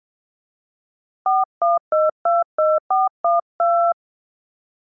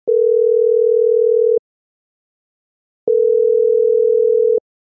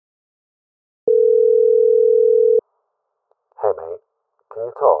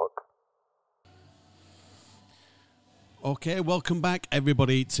talk? Okay, welcome back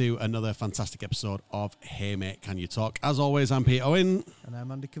everybody to another fantastic episode of Hey Mate, Can You Talk? As always, I'm Pete Owen. And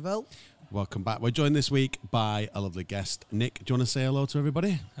I'm Andy Cavell. Welcome back. We're joined this week by a lovely guest. Nick, do you want to say hello to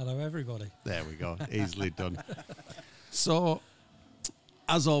everybody? Hello, everybody. There we go. Easily done. So,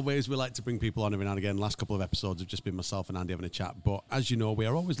 as always, we like to bring people on every now and again. Last couple of episodes have just been myself and Andy having a chat. But as you know, we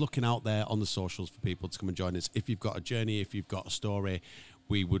are always looking out there on the socials for people to come and join us. If you've got a journey, if you've got a story,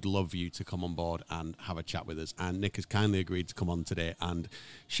 we would love you to come on board and have a chat with us. And Nick has kindly agreed to come on today and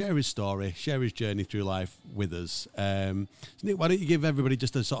share his story, share his journey through life with us. So Nick, why don't you give everybody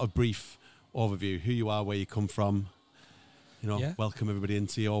just a sort of brief overview, who you are, where you come from, welcome everybody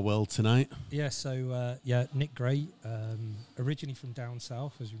into your world tonight. Yeah, so, Nick Gray, originally from down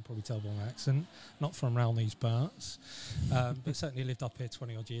south, as you can probably tell by my accent, not from around these parts, but certainly lived up here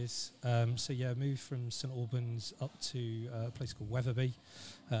 20 odd years. Moved from St Albans up to a place called Wetherby.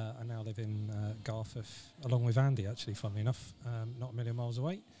 I now live in Garforth, along with Andy, actually, funnily enough, not a million miles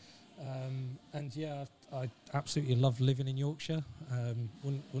away. I absolutely love living in Yorkshire.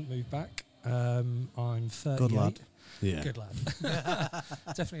 Wouldn't move back. I'm 38. Good lad. Yeah. Good lad.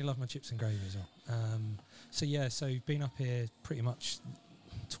 Definitely love my chips and gravy as well. So been up here pretty much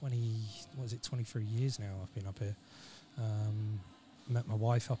 23 years now I've been up here. Met my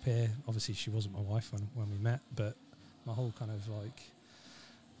wife up here. Obviously she wasn't my wife when we met, but my whole kind of like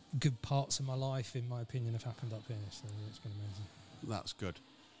good parts of my life, in my opinion, have happened up here. So it's been amazing. That's good.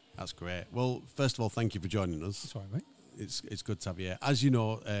 That's great. Well, first of all, thank you for joining us. That's all right, mate. It's good to have you here. As you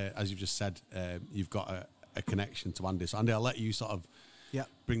know, as you've just said, you've got a connection to Andy. So Andy, I'll let you sort of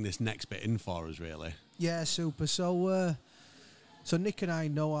bring this next bit in for us, really. Yeah, super. So Nick and I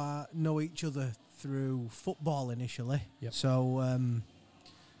know each other through football initially. Yep. So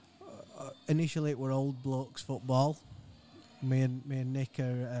initially it were old blokes football. Me and Nick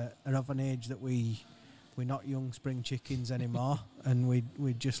are of an age that we're not young spring chickens anymore, and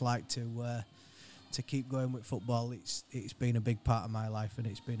we'd just like to keep going with football. It's been a big part of my life, and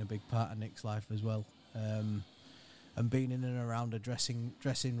it's been a big part of Nick's life as well. And being in and around a dressing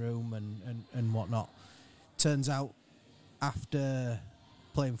room and whatnot. Turns out after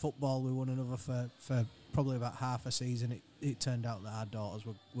playing football with one another for probably about half a season, it turned out that our daughters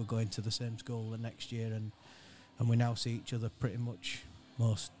were going to the same school the next year, and we now see each other pretty much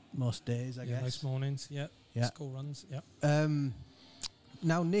most days, I guess. Most mornings, yeah. School runs, yeah.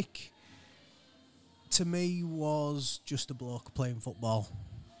 Now Nick, to me, was just a bloke playing football.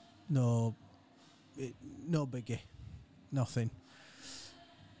 No biggie, nothing.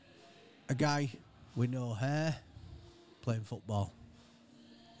 A guy with no hair playing football.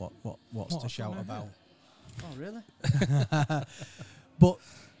 What's to shout about? Oh, really?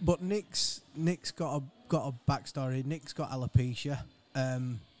 But Nick's got a backstory. Nick's got alopecia,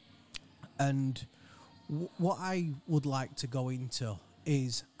 and what I would like to go into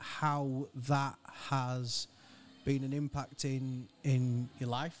is how that has been an impact in your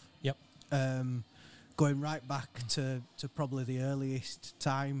life. Yep. Going right back to probably the earliest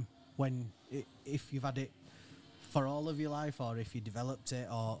time when, if you've had it for all of your life, or if you developed it,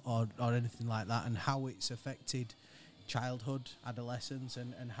 or anything like that, and how it's affected childhood, adolescence,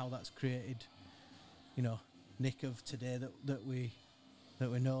 and how that's created, Nick of today that we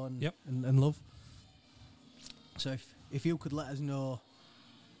know and love. So if you could let us know,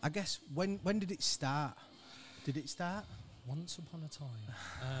 I guess, when did it start? Did it start? Once upon a time.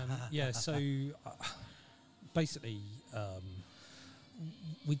 Basically,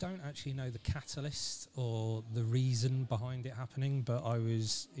 we don't actually know the catalyst or the reason behind it happening, but I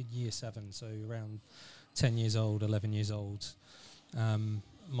was in year 7, so around 10 years old, 11 years old.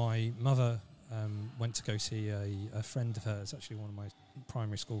 My mother went to go see a friend of hers, actually one of my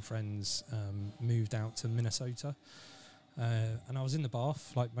primary school friends, moved out to Minnesota. And I was in the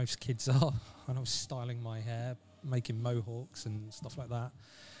bath, like most kids are, and I was styling my hair, making mohawks and stuff like that.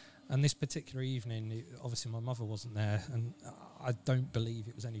 And this particular evening, obviously my mother wasn't there, and I don't believe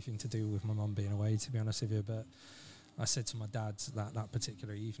it was anything to do with my mum being away, to be honest with you, but I said to my dad that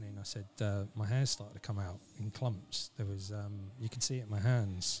particular evening, I said, my hair started to come out in clumps. There was, you could see it in my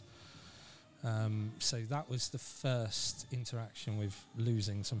hands. So that was the first interaction with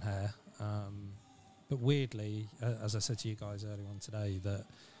losing some hair. But weirdly, as I said to you guys earlier on today, that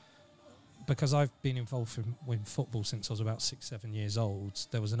because I've been involved with football since I was about 6-7 years old,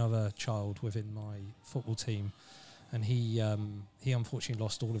 there was another child within my football team, and he unfortunately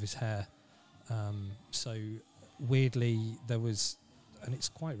lost all of his hair. So weirdly, there was, and it's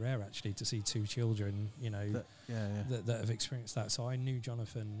quite rare actually to see two children, that have experienced that. So I knew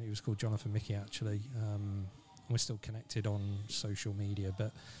Jonathan. He was called Jonathan Mickey actually. we're still connected on social media,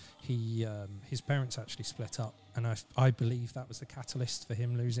 but he his parents actually split up, and I believe that was the catalyst for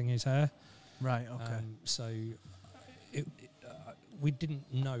him losing his hair. Right. Okay. So we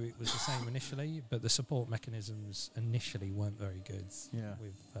didn't know it was the same initially, but the support mechanisms initially weren't very good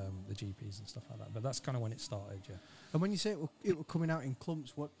with the GPs and stuff like that. But that's kind of when it started, yeah. And when you say it were coming out in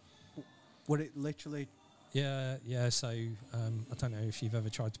clumps, what would it literally? Yeah. So I don't know if you've ever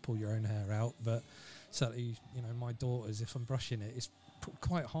tried to pull your own hair out, but certainly, my daughters, if I'm brushing it, it's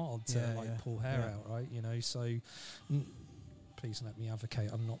quite hard to pull hair out, right? So please let me advocate.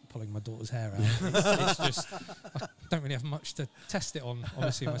 I'm not pulling my daughter's hair out. It's just I don't really have much to test it on,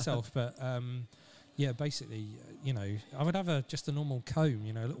 obviously myself. But basically, I would have just a normal comb,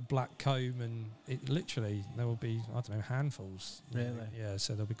 a little black comb, and it literally there will be handfuls. Really? Yeah.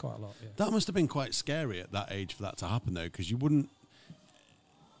 So there'll be quite a lot. Yeah. That must have been quite scary at that age for that to happen, though, because you wouldn't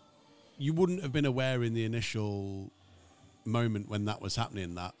have been aware in the initial moment when that was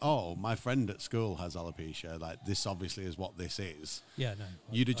happening that, oh, my friend at school has alopecia, like this obviously is what this is. Yeah, no.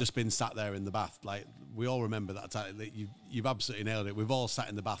 You'd have just been sat there in the bath. Like, we all remember that time that you've absolutely nailed it. We've all sat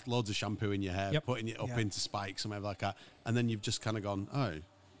in the bath, loads of shampoo in your hair, putting it up into spikes and whatever like that, and then you've just kind of gone, oh,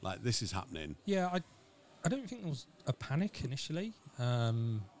 like this is happening. Yeah, I don't think there was a panic initially.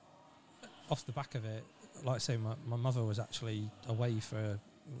 Off the back of it, like I say, my mother was actually away for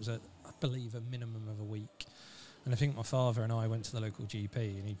I believe a minimum of a week. And I think my father and I went to the local GP,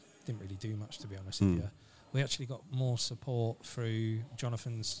 and he didn't really do much, to be honest with you. We actually got more support through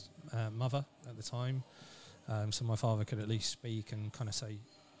Jonathan's mother at the time. So my father could at least speak and kind of say,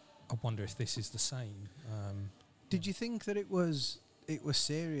 I wonder if this is the same. Did you think that it was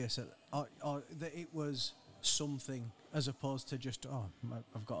serious, or that it was something as opposed to just,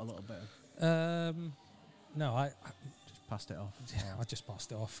 I've got a little bit of... No, I passed it off. Yeah, I just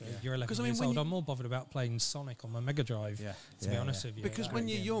passed it off. You're 11 years old. I'm more bothered about playing Sonic on my Mega Drive, to be honest with you. Because when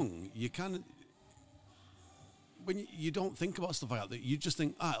you're young, you kind of... When you don't think about stuff like that, you just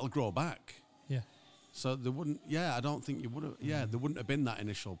think, it'll grow back. Yeah. So there wouldn't... Yeah, I don't think you would have... Yeah, there wouldn't have been that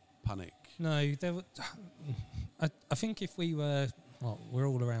initial panic. No, there would... I think if we were... Well, we're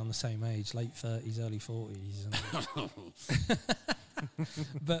all around the same age, late 30s, early 40s.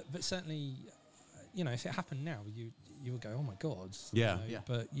 But certainly... if it happened now, you would go, oh my God. Yeah.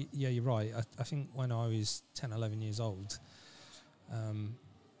 But you're right. I think when I was 10, 11 years old,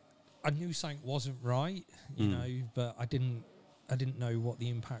 I knew something wasn't right, but I didn't know what the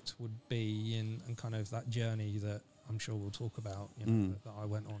impact would be and kind of that journey that I'm sure we'll talk about, that I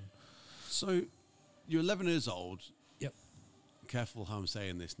went on. So you're 11 years old. Yep. Careful how I'm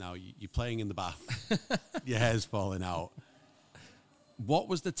saying this now. You're playing in the bath. Your hair's falling out. What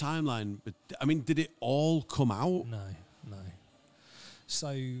was the timeline? I mean, did it all come out? No. So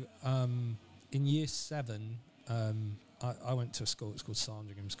in year 7, I went to a school. It's called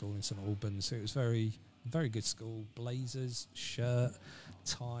Sandringham School in St Albans. So it was very, very good school. Blazers, shirt,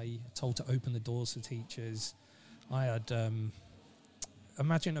 tie. Told to open the doors for teachers. I had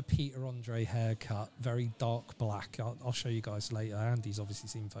imagine a Peter Andre haircut, very dark black. I'll show you guys later. Andy's obviously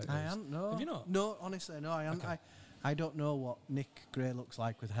seen photos. I haven't. No. Have you not? No, honestly, no. I haven't. Okay. I don't know what Nick Gray looks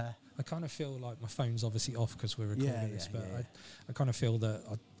like with hair. I kind of feel like my phone's obviously off because we're recording this, but I kind of feel that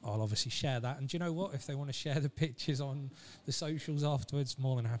I'll obviously share that. And do you know what? If they want to share the pictures on the socials afterwards,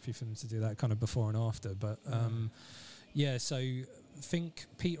 more than happy for them to do that, kind of before and after. But so think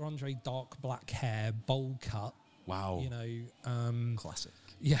Peter Andre, dark black hair, bowl cut. Wow. Classic.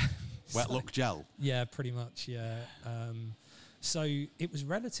 Yeah. Wet look gel. Yeah, pretty much. Yeah. So it was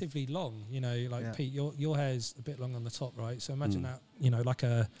relatively long, Pete, your hair's a bit long on the top, right? So imagine that, like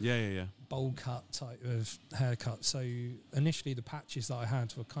a bowl cut type of haircut. So initially the patches that I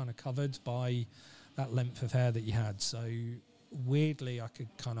had were kind of covered by that length of hair that you had. So weirdly, I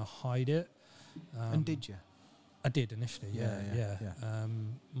could kind of hide it. And did you? I did initially, yeah.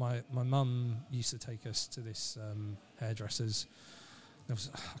 My mum used to take us to this hairdresser's. I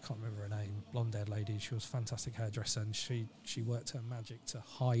can't remember her name, blonde-haired lady. She was a fantastic hairdresser, and she worked her magic to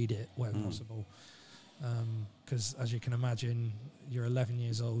hide it where possible. Because as you can imagine, you're 11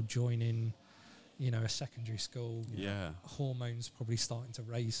 years old, joining, a secondary school. Hormones probably starting to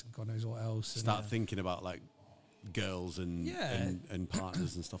race, and God knows what else. Start thinking about like girls and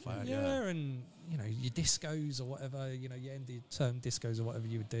partners and stuff like that. Yeah, and your discos or whatever. Your end of term discos or whatever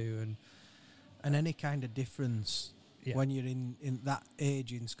you would do, and any kind of difference. Yeah. When you're in that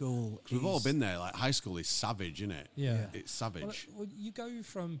age in school. We've all been there. Like, high school is savage, isn't it? Yeah. It's savage. Well, you go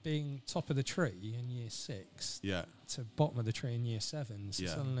from being top of the tree in year 6 to bottom of the tree in year 7. So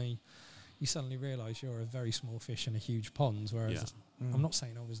you suddenly realise you're a very small fish in a huge pond, whereas I'm not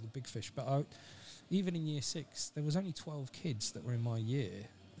saying I was the big fish, but even in year 6, there was only 12 kids that were in my year.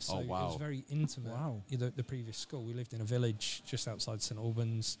 So Oh, wow. it was very intimate. Wow. The previous school, we lived in a village just outside St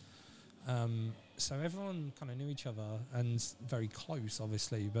Albans. So everyone kind of knew each other and very close,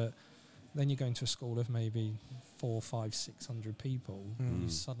 obviously. But then you go into a school of maybe 400, 500, 600 people. Mm. You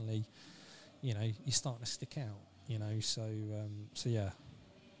suddenly, you're starting to stick out. So yeah.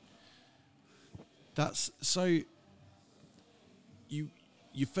 That's so.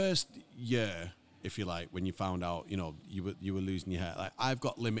 Your first year, if you like, when you found out, you were losing your hair. Like, I've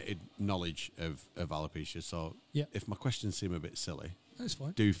got limited knowledge of alopecia, so Yeah. if my questions seem a bit silly, That's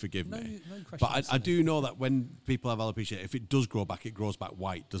fine. do forgive No me. question. But I do know that when people have alopecia, if it does grow back, it grows back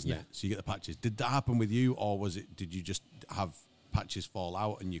white, doesn't Yeah. it? So you get the patches. Did that happen with you, or did you just have patches fall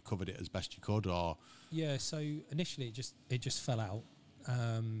out and you covered it as best you could, or? Yeah. So initially, it just fell out,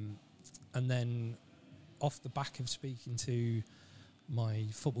 and then off the back of speaking to my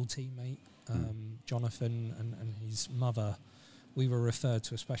football teammate, Jonathan, and his mother, we were referred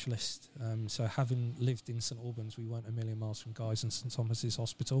to a specialist. So having lived in St Albans, we weren't a million miles from Guy's and St Thomas's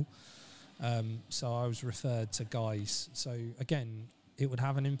Hospital. So I was referred to Guy's. So again, it would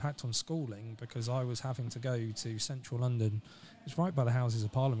have an impact on schooling because I was having to go to central London. It's right by the Houses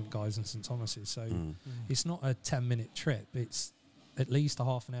of Parliament, Guy's and St Thomas's. So it's not a 10-minute trip. It's at least a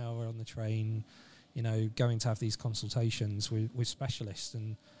half an hour on the train, going to have these consultations with specialists.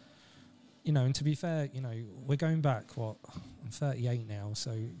 And and to be fair, we're going back, I'm 38 now,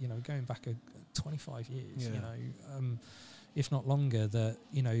 so, going back 25 years, if not longer,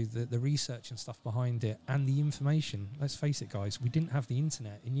 the research and stuff behind it and the information. Let's face it, guys, we didn't have the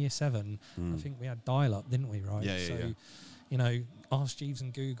internet. In year 7, I think we had dial-up, didn't we, right? Yeah. Ask Jeeves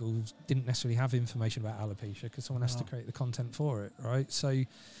and Google didn't necessarily have information about alopecia because someone has to create the content for it, right? So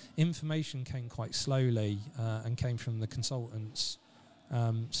information came quite slowly and came from the consultants.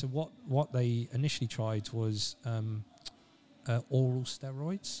 So what they initially tried was oral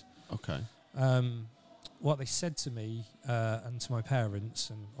steroids. Okay. What they said to me and to my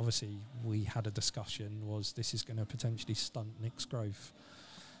parents, and obviously we had a discussion, was this is going to potentially stunt Nick's growth.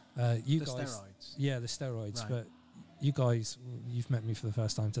 Steroids? Yeah, the steroids. Right. But you guys, you've met me for the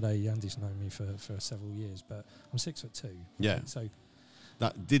first time today. Andy's known me for several years, but I'm 6'2". Yeah. Right? So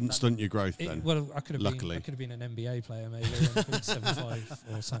that didn't stunt your growth then. Well, I could have luckily. been an NBA player maybe,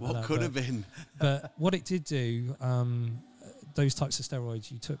 7'5" or something like that. What could have been? But what it did do, those types of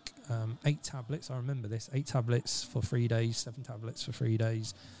steroids, you took 8 tablets. I remember this: 8 tablets for 3 days, 7 tablets for 3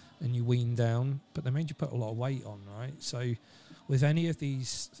 days, and you weaned down. But they made you put a lot of weight on, right? So with any of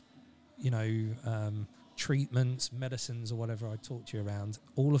these, treatments, medicines, or whatever I talked to you around,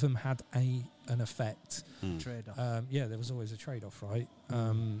 all of them had an effect. Trade-off. There was always a trade-off, right?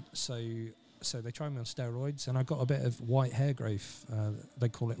 So they tried me on steroids, and I got a bit of white hair growth. They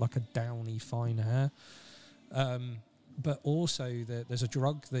call it like a downy fine hair. But also there's a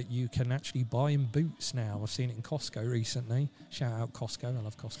drug that you can actually buy in Boots now. I've seen it in Costco recently. Shout out Costco. I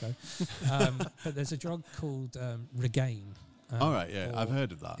love Costco. But there's a drug called Regain. All right, yeah, I've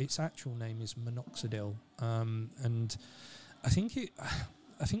heard of that. Its actual name is minoxidil, and I think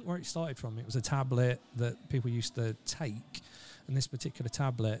where it started from, it was a tablet that people used to take, and this particular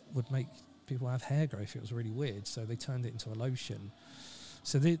tablet would make people have hair growth. It was really weird, so they turned it into a lotion.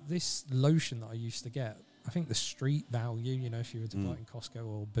 So this lotion that I used to get, I think the street value, if you were to buy it in Costco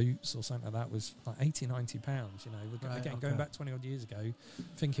or Boots or something like that, was like £80, £90. Going back 20 odd years ago,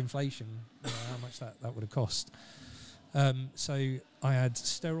 think inflation, how much that would have cost. So I had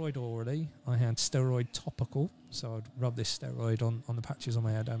steroid orally, I had steroid topical, so I'd rub this steroid on the patches on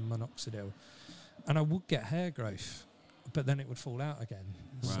my head, and minoxidil, and I would get hair growth, but then it would fall out again.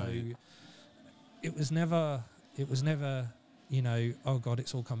 Right. So it was never, oh God,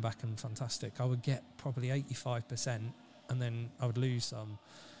 it's all come back and fantastic. I would get probably 85%, and then I would lose some.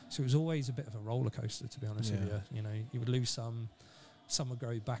 So it was always a bit of a roller coaster, to be honest with you. You would lose some would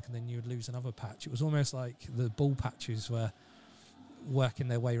grow back, and then you would lose another patch. It was almost like the ball patches were working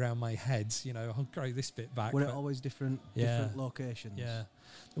their way around my head. I'll grow this bit back. Were it always different locations? Yeah.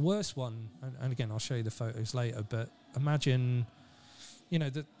 The worst one, and again, I'll show you the photos later, but imagine,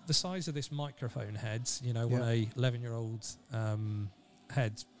 the size of this microphone head, when a 11-year-old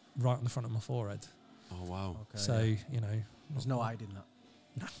head right on the front of my forehead. Oh, wow. Okay, so, there's no hiding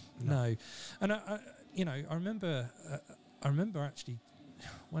that. No. And I remember actually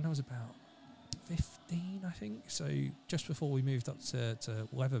when I was about 15, I think, so just before we moved up to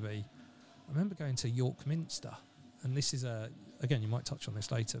Wetherby, I remember going to York Minster, and this is again, you might touch on this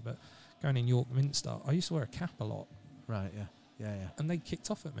later, but going in York Minster, I used to wear a cap a lot. Right, yeah. And they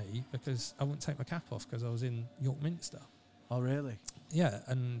kicked off at me because I wouldn't take my cap off because I was in York Minster. Oh, really? Yeah,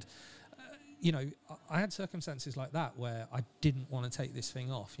 and you know, I had circumstances like that where I didn't want to take this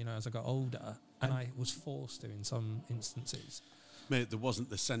thing off, you know, as I got older, and I was forced to in some instances. Mate, there wasn't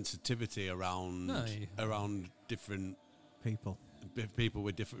the sensitivity around different people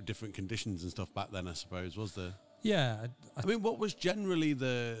with different conditions and stuff back then, I suppose, was there? Yeah. I mean, what was generally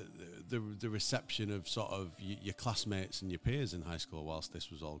the reception of sort of your classmates and your peers in high school whilst this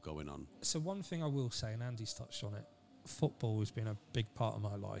was all going on? So one thing I will say, and Andy's touched on it, football has been a big part of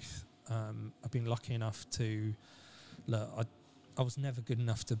my life. I've been lucky enough to look. I was never good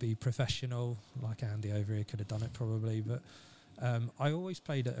enough to be professional, like Andy over here could have done it probably, but I always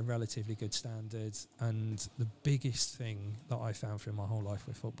played at a relatively good standard. And the biggest thing that I found through my whole life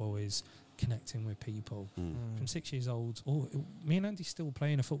with football is connecting with people. From 6 years old, me and Andy still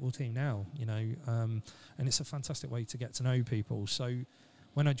play in a football team now, you know, and it's a fantastic way to get to know people. So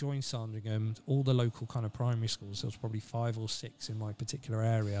when I joined Sandringham, all the local kind of primary schools, there was probably 5 or 6 in my particular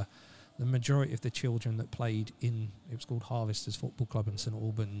area. The majority of the children that played in, it was called Harvesters Football Club in St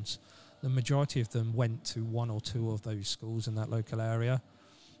Albans, the majority of them went to 1 or 2 of those schools in that local area.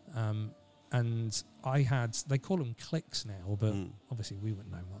 And I had, they call them cliques now, but obviously we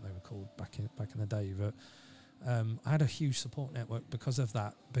wouldn't know what they were called back in the day. But I had a huge support network because of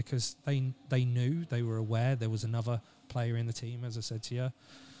that, because they knew, they were aware there was another player in the team, as I said to you.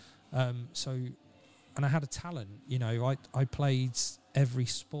 And I had a talent, you know, I played every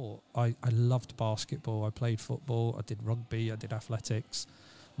sport. I loved basketball, I played football, I did rugby, I did athletics.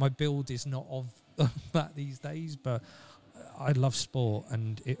 My build is not of that these days, but I love sport,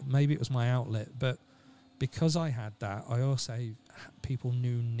 and maybe it was my outlet. But because I had that, I also, people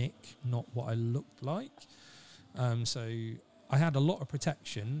knew Nick, not what I looked like. So I had a lot of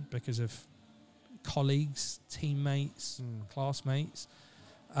protection because of colleagues, teammates, classmates.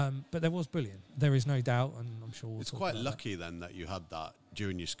 But there was bullying. There is no doubt, and I'm sure we'll it's talk quite about lucky then that you had that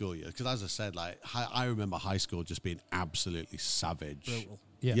during your school year, because as I said, like I remember high school just being absolutely savage. brutal.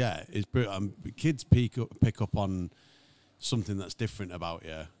 Yeah, it's brutal. Kids pick up on something that's different about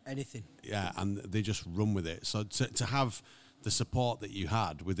you. Anything. Yeah, and they just run with it. So to have the support that you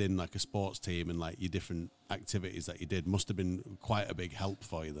had within like a sports team and like your different activities that you did must have been quite a big help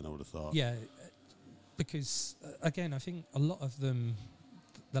for you then, I would have thought. Yeah, because again, I think a lot of them,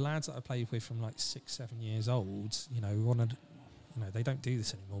 the lads that I played with from like 6, 7 years old, you know, wanted, you know, they don't do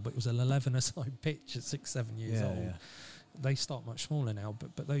this anymore, but it was an 11-a-side pitch at 6, 7 years old. Yeah. They start much smaller now,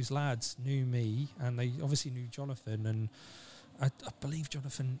 but those lads knew me, and they obviously knew Jonathan, and I believe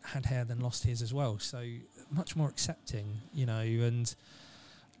Jonathan had hair, then lost his as well, so much more accepting, you know. And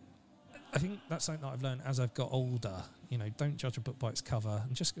I think that's something that I've learned as I've got older. You know, don't judge a book by its cover,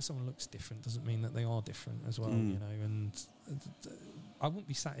 and just because someone looks different doesn't mean that they are different as well, you know. And I wouldn't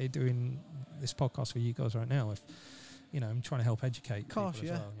be sat here doing this podcast with you guys right now if, you know, I'm trying to help educate people as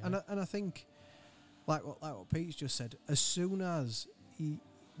well. You know? And I think, like what Pete's just said, as soon as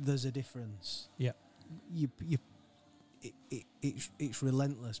there's a difference, it's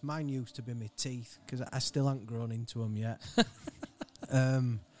relentless. Mine used to be my teeth, because I still haven't grown into them yet.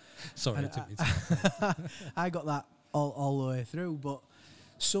 Sorry, it took me time. I got that all the way through, but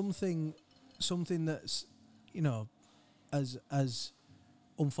something that's, you know, as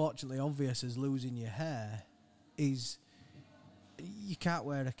unfortunately obvious as losing your hair is, you can't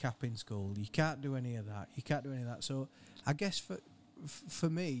wear a cap in school. You can't do any of that. So I guess for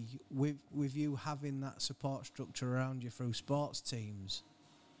me, with you having that support structure around you through sports teams,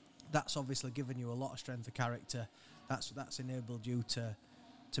 that's obviously given you a lot of strength of character. That's enabled you to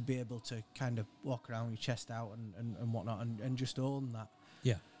be able to kind of walk around with your chest out and whatnot, and just own that.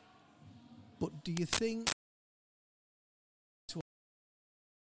 Yeah. But do you think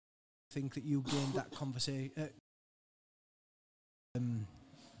that you gained that conversation?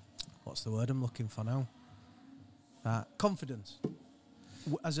 What's the word I'm looking for now? Confidence,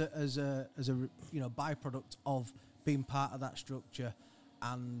 as a you know, byproduct of being part of that structure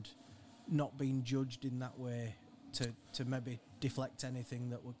and not being judged in that way to maybe deflect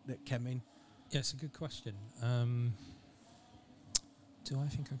anything that came in. Yeah, it's a good question. Do I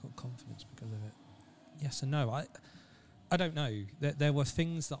think I got confidence because of it? Yes and no. I don't know. There were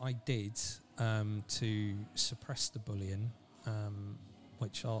things that I did to suppress the bullying,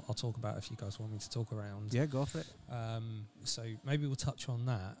 which I'll talk about if you guys want me to talk around. Yeah, go for it. So maybe we'll touch on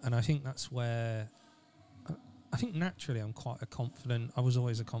that. And I think that's where, I think naturally I'm quite a confident, I was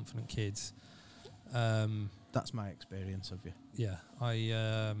always a confident kid. That's my experience of you. Yeah,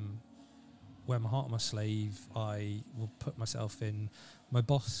 I wear my heart on my sleeve. I will put myself in. My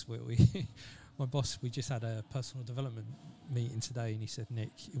boss, we just had a personal development meeting today, and he said,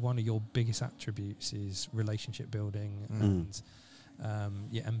 Nick, one of your biggest attributes is relationship building,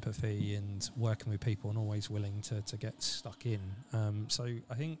 your empathy and working with people and always willing to get stuck in. So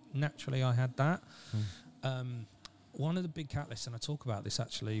I think naturally I had that. One of the big catalysts, and I talk about this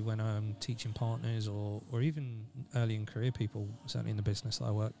actually when I'm teaching partners or even early in career people, certainly in the business that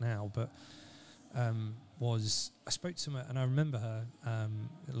I work now, but was I spoke to her, and I remember her, a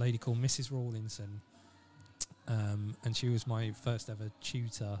lady called Mrs. Rawlinson, and she was my first ever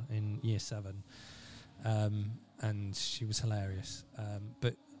tutor in year 7, and she was hilarious.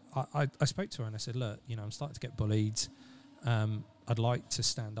 But I spoke to her and I said, look, I'm starting to get bullied. I'd like to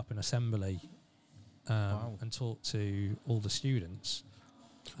stand up in assembly and talk to all the students.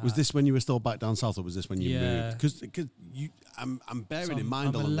 Was this when you were still back down south, or was this when you moved? Because I'm bearing in mind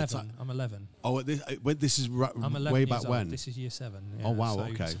I'm along 11. the time. I'm 11. Oh, this is I'm 11 way years back old. when. This is year 7. Yeah. Oh wow, So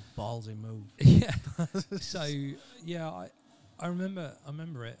okay. Ballsy move. Yeah. So yeah, I remember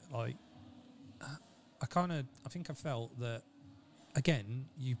it like I think I felt that again,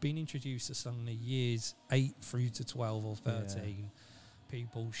 you've been introduced to suddenly years 8 through to 12 or 13,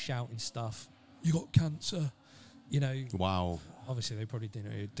 people shouting stuff. You got cancer, Wow. Obviously, they probably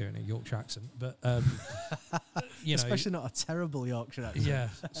didn't do it in a Yorkshire accent, but especially not a terrible Yorkshire accent. Yeah,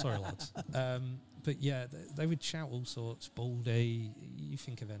 sorry lads. But yeah, they would shout all sorts. Baldy. You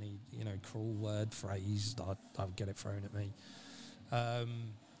think of any cruel word, phrase, I'd get it thrown at me.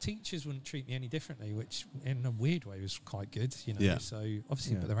 Teachers wouldn't treat me any differently, which in a weird way was quite good. Yeah. So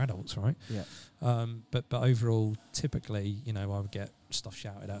obviously, but they're adults, right? Yeah. But overall, typically, I would get stuff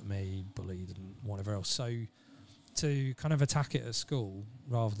shouted at me, bullied, and whatever else. So to kind of attack it at school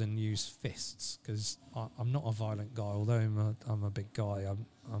rather than use fists, because I'm not a violent guy. Although I'm a big guy,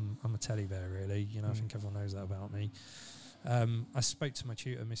 I'm a teddy bear, really. I think everyone knows that about me. I spoke to my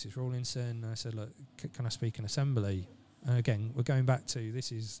tutor, Mrs. Rawlinson, and I said, look, can I speak in assembly? Again, we're going back to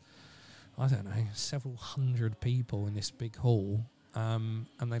this is, I don't know, several hundred people in this big hall, and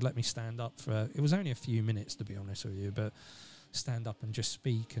they let me stand up for, it was only a few minutes to be honest with you, but stand up and just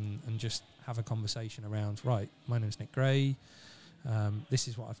speak and just have a conversation around, right, my name's Nick Gray, this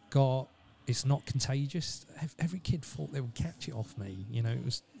is what I've got, it's not contagious. Every kid thought they would catch it off me, it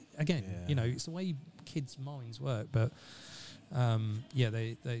was, again, it's the way kids' minds work, but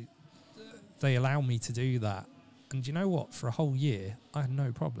they allow me to do that. And you know what? For a whole year, I had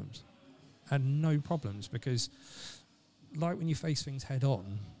no problems. Because, like when you face things head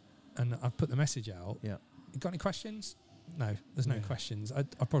on, and I've put the message out. Yeah. You got any questions? No, there's no questions. I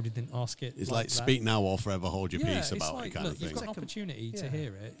probably didn't ask it. It's like speak now or forever hold your peace about like, it kind look, of thing. You've got an opportunity to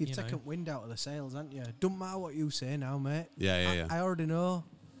hear it. You've taken wind out of the sails, haven't you? Don't matter what you say now, mate. Yeah. I already know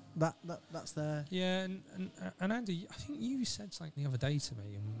that's there. Yeah, and Andy, I think you said something the other day to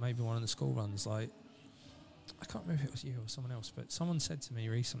me, and maybe one of the school runs, like, I can't remember if it was you or someone else, but someone said to me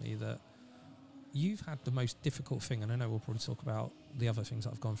recently that you've had the most difficult thing, and I know we'll probably talk about the other things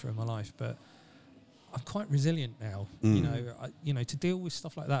that I've gone through in my life, but I'm quite resilient now. To deal with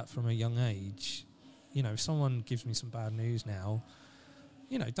stuff like that from a young age. If someone gives me some bad news now,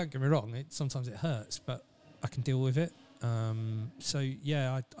 don't get me wrong, sometimes it hurts, but I can deal with it. I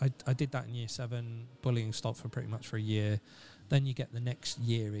did that in year 7. Bullying stopped for pretty much for a year. Then you get the next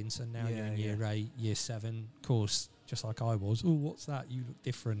year in, so now you're in year 8, year 7. Of course, just like I was, oh, what's that? You look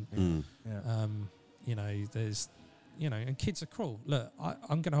different. There's, and kids are cruel. Look,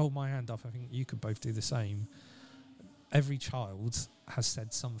 I'm going to hold my hand up. I think you could both do the same. Every child has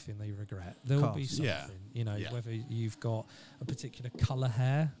said something they regret. There will be something, whether you've got a particular colour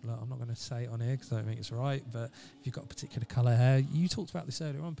hair. Look, I'm not going to say it on here because I don't think it's right, but if you've got a particular colour hair, you talked about this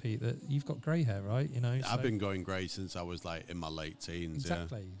earlier on, Pete, that you've got grey hair, right? I've been going grey since I was like in my late teens.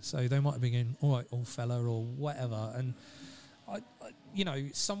 Exactly. Yeah. So they might have been going, all right, old fella or whatever, and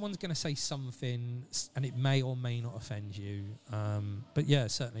someone's going to say something, and it may or may not offend you. But yeah,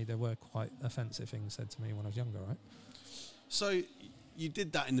 certainly there were quite offensive things said to me when I was younger, right? So you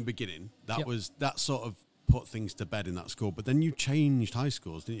did that in the beginning. That sort of put things to bed in that school. But then you changed high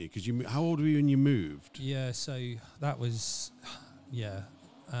schools, didn't you? Because how old were you when you moved? Yeah, so that was,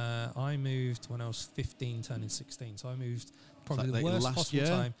 I moved when I was 15, turning 16. So I moved probably the worst possible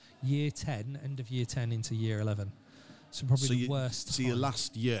time, year 10, end of year 10 into year 11. So probably the worst. So your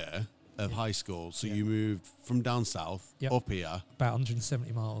last year of high school, so you moved from down south up here, about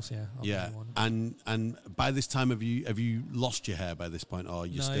 170 miles. And by this time have you lost your hair by this point, or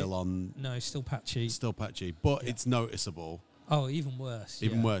you're still on? No, still patchy, but it's noticeable. Oh, even worse.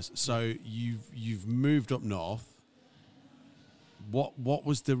 Worse. So you've moved up north. What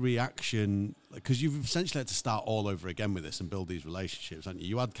was the reaction? Because you've essentially had to start all over again with this and build these relationships, haven't you?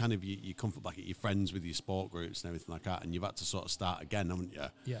 You had kind of your comfort back at your friends with your sport groups and everything like that, and you've had to sort of start again, haven't you?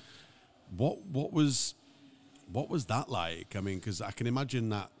 Yeah. What was What was that like? I mean, because I can imagine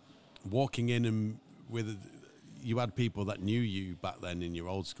that walking in and with you had people that knew you back then in your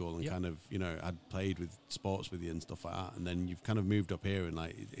old school and kind of, you know, had played with sports with you and stuff like that, and then you've kind of moved up here and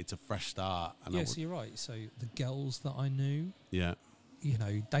like it's a fresh start. And so you're right. So the girls that I knew, you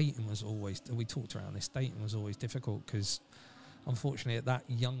know, dating was always, we talked around this, dating was always difficult because unfortunately at that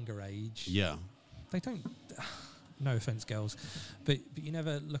younger age, they don't, no offence girls, but you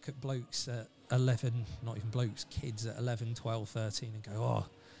never look at blokes at 11, not even blokes, kids at 11, 12, 13 and go, oh,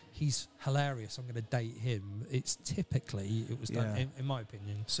 he's hilarious, I'm going to date him. It's typically, it was done, in my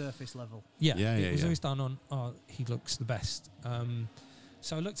opinion, surface level. It was always done on, oh, he looks the best.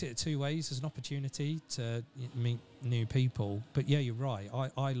 So I looked at it two ways, as an opportunity to meet new people. But yeah, you're right.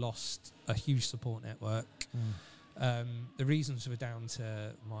 I lost a huge support network. The reasons were down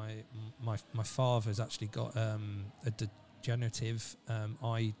to my father's actually got a degenerative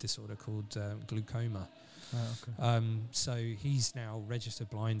eye disorder called glaucoma. Oh, okay. So he's now registered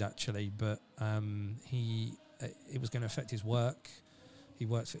blind actually, but it was going to affect his work. He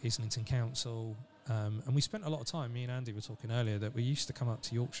worked for Islington Council, and we spent a lot of time. Me and Andy were talking earlier that we used to come up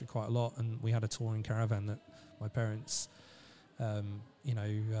to Yorkshire quite a lot, and we had a touring caravan that my parents,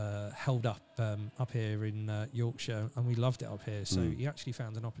 held up here in Yorkshire, and we loved it up here. So he actually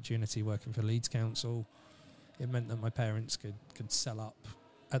found an opportunity working for Leeds Council. It meant that my parents could sell up.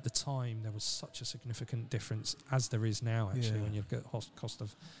 At the time, there was such a significant difference, as there is now, actually, when you look at cost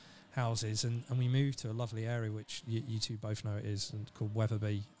of houses. And we moved to a lovely area, which you two both know it is, and called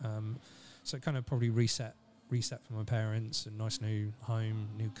Wetherby. So it kind of probably reset for my parents, a nice new home,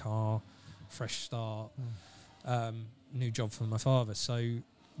 new car, fresh start, new job for my father. So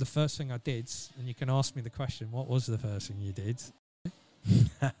the first thing I did, and you can ask me the question, what was the first thing you did?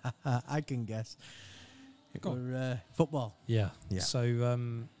 I can guess. Football. Yeah. So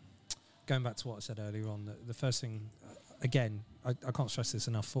going back to what I said earlier on, the first thing, again, I can't stress this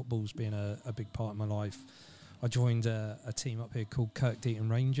enough, football's been a big part of my life. I joined a team up here called Kirkdeaton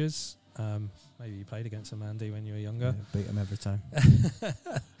Rangers. Maybe you played against them, Andy, when you were younger. Yeah, beat them every time.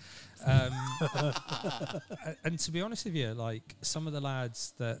 And to be honest with you, like some of the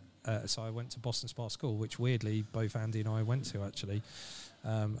lads that, so I went to Boston Spa School, which weirdly both Andy and I went to actually,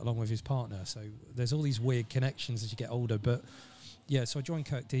 along with his partner. So there's all these weird connections as you get older. But yeah, so I joined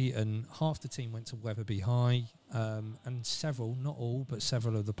Kirkdeaton. Half the team went to Wetherby High, and several, not all, but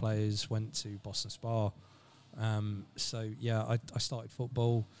several of the players went to Boston Spa. So yeah, I started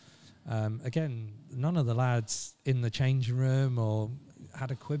football. Again, none of the lads in the changing room or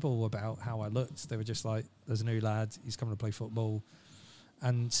had a quibble about how I looked. They were just like, there's a new lad, he's coming to play football.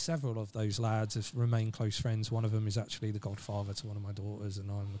 And several of those lads have remained close friends. One of them is actually the godfather to one of my daughters, and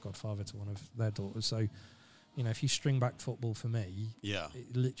I'm the godfather to one of their daughters. So, you know, if you string back football for me,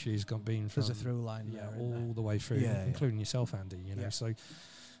 it literally has been from... There's a through line there, all the way through, including yourself, Andy, you know.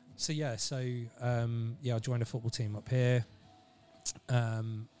 I joined a football team up here.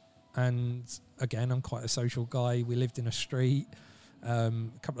 And again, I'm quite a social guy. We lived in a street. A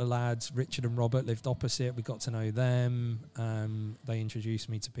couple of lads, Richard and Robert, lived opposite. We got to know them. They introduced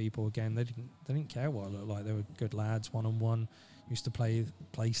me to people. Again, they didn't care what I looked like. They were good lads, one-on-one. Used to play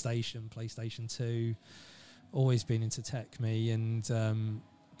PlayStation 2. Always been into tech, me, and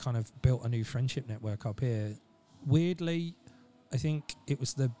kind of built a new friendship network up here. Weirdly, I think it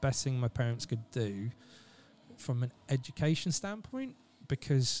was the best thing my parents could do from an education standpoint,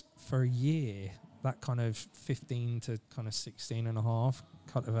 because for a year, that kind of 15 to kind of 16 and a half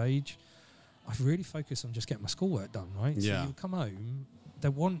kind of age, I've really focused on just getting my schoolwork done, right? Yeah. So you come home,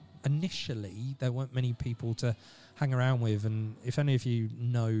 there weren't many people to hang around with. And if any of you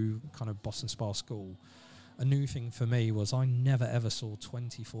know kind of Boston Spa School, a new thing for me was I never ever saw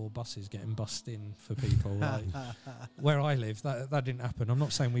 24 buses getting bussed in for people. Like, where I live, that didn't happen. I'm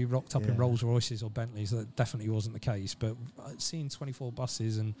not saying we rocked up in Rolls Royces or Bentleys. That definitely wasn't the case. But seeing 24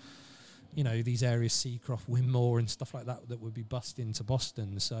 buses and, you know, these areas, Seacroft, Winmore and stuff like that would be bussed into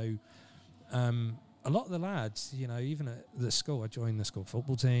Boston. So a lot of the lads, you know, even at the school, I joined the school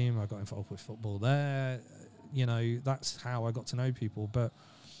football team. I got involved with football there. You know, that's how I got to know people. But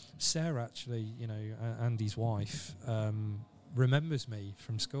Sarah, actually, you know, Andy's wife, remembers me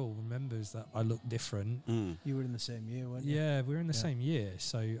from school, remembers that I look different. You were in the same year, weren't you? Yeah, we were in the same year.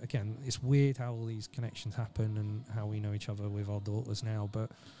 So, again, it's weird how all these connections happen and how we know each other with our daughters now. But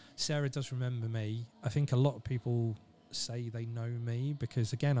Sarah does remember me. I think a lot of people say they know me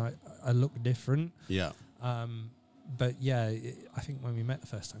because, again, I look different. Yeah. But, yeah, I think when we met the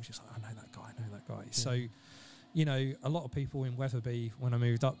first time, she's like, I know that guy. Yeah. So, you know, a lot of people in Wetherby, when I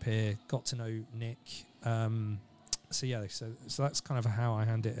moved up here, got to know Nick. So that's kind of how I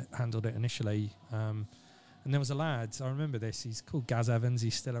handled it initially. And there was a lad, I remember this, he's called Gaz Evans,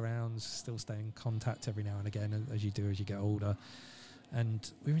 he's still around, still stay in contact every now and again, as you do as you get older. And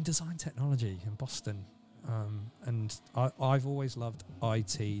we were in design technology in Boston. And I've always loved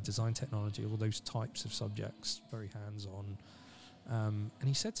IT, design technology, all those types of subjects, very hands-on. And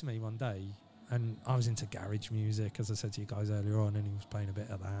he said to me one day, and I was into garage music, as I said to you guys earlier on, and he was playing a bit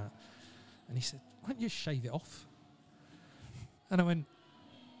of that. And he said, why don't you shave it off? And I went,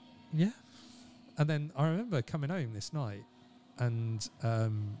 yeah. And then I remember coming home this night, and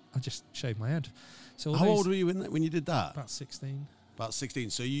I just shaved my head. So how old were you when you did that? About 16. About 16.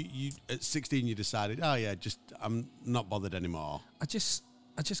 So you at 16 you decided, oh yeah, just I'm not bothered anymore. I just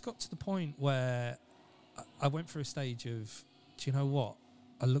got to the point where I went through a stage of, do you know what?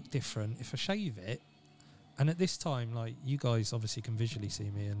 I look different if I shave it. And at this time, like, you guys obviously can visually see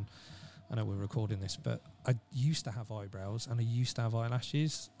me, and I know we're recording this, but I used to have eyebrows and I used to have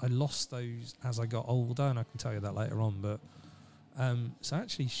eyelashes. I lost those as I got older, and I can tell you that later on. But so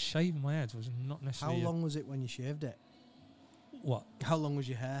actually shaving my head was not necessarily... How long was it when you shaved it? What? How long was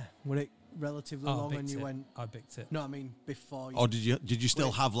your hair? Was it relatively long and you went... I bicked it. No, I mean before you... Or did you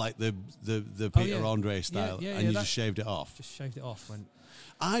still have like the Peter Andre style, and you just shaved it off? Just shaved it off.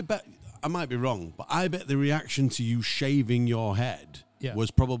 I bet, I might be wrong, but I bet the reaction to you shaving your head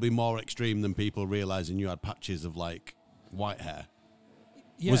was probably more extreme than people realising you had patches of like white hair.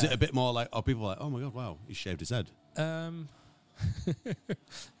 Yeah. Was it a bit more like, oh, people were like, oh my God, wow, he shaved his head?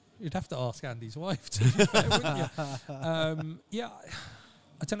 You'd have to ask Andy's wife, to be fair, wouldn't you? Yeah,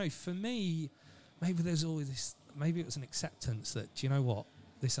 I don't know. For me, maybe there's always this, maybe it was an acceptance that, do you know what?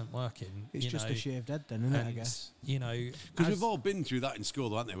 This ain't working. It's just a shaved head then, isn't it, I guess? You know... Because we've all been through that in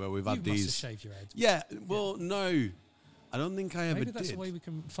school, haven't they, where we've had these... You must have shaved your head. Yeah, well, no. I don't think I ever did. Maybe that's the way we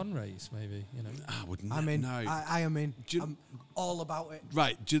can fundraise, maybe, you know. I wouldn't. I'm in. No. I am in. I'm all about it.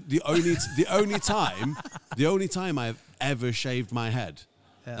 Right. The only time I've ever shaved my head,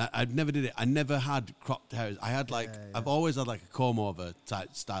 I've never did it. I never had cropped hairs. I had I've always had like a comb over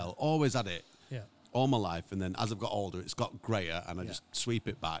type style. Always had it. Yeah. All my life, and then as I've got older, it's got greyer, and I just sweep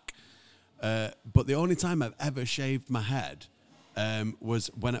it back. But the only time I've ever shaved my head was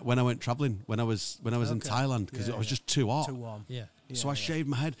when I went travelling, when I was in Thailand, because it was just too hot. Too warm. Yeah. So I shaved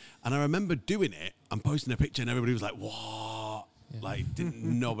my head, and I remember doing it and posting a picture, and everybody was like, "What?" Yeah. Like,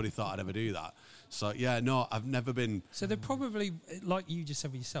 nobody thought I'd ever do that. So yeah, no, I've never been. So there probably, like you just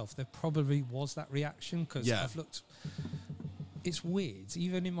said with yourself, there probably was that reaction, because I've looked. It's weird.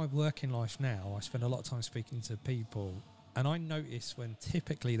 Even in my working life now, I spend a lot of time speaking to people, and I notice when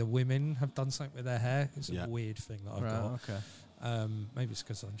typically the women have done something with their hair. It's a weird thing that I've got. Okay. Maybe it's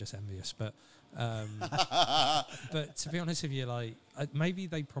because I'm just envious, but but to be honest with you, like maybe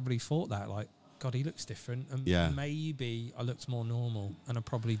they probably thought that, like, God, he looks different, and maybe I looked more normal, and I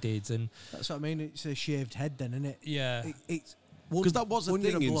probably did, and that's what I mean. It's a shaved head, then, isn't it? Yeah, it's because that was a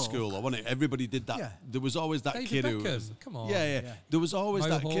thing in school, wasn't it? Everybody did that. Yeah. There was always that David kid Beckham. who was, come on, yeah. There was always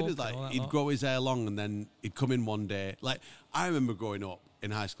Mohawk, that kid who's like he'd grow his hair long, and then he'd come in one day. Like, I remember growing up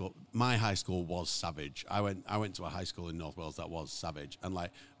in high school. My high school was savage. I went to a high school in North Wales that was savage, and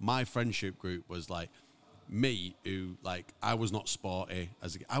like my friendship group was like me, who like I was not sporty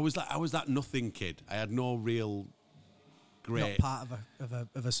as I was that nothing kid. I had no real great not part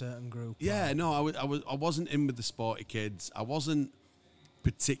of a certain group. Yeah, no, I wasn't in with the sporty kids. I wasn't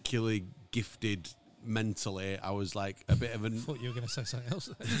particularly gifted mentally. I was like a bit of an... I thought you were going to say something else.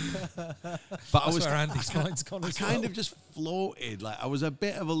 But I was where Andy's mind's gone as kind of just floated. Like, I was a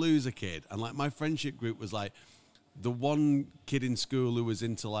bit of a loser kid, and like my friendship group was like the one kid in school who was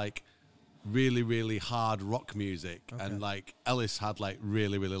into like really, really hard rock music, and like Ellis had like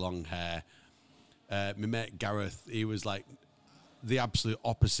really, really long hair. My mate Gareth, he was like the absolute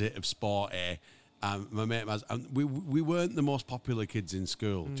opposite of sporty. My mate was, and we weren't the most popular kids in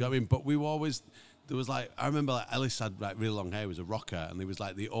school. Do you know what I mean? But we were always, there was like, I remember like Ellis had like really long hair, he was a rocker, and he was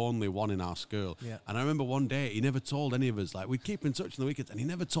like the only one in our school. Yeah. And I remember one day, he never told any of us, like we'd keep in touch on the weekends, and he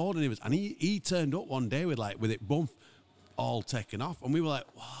never told any of us. And he turned up one day with it both all taken off, and we were like,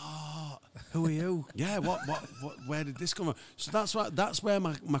 what? Who are you? Yeah, what, where did this come from? So that's where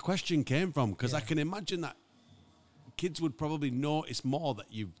my question came from, because I can imagine that kids would probably notice more that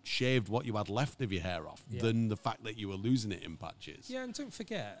you've shaved what you had left of your hair off than the fact that you were losing it in patches. Yeah, and don't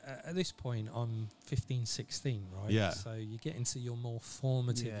forget, at this point, I'm 15, 16, right? Yeah. So you get into your more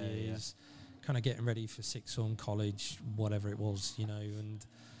formative years, kind of getting ready for sixth form, college, whatever it was, you know, and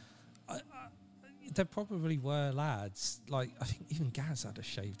there probably were lads, like, I think even Gaz had a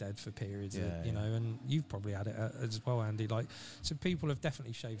shaved head for periods, you know, and you've probably had it as well, Andy. Like, so people have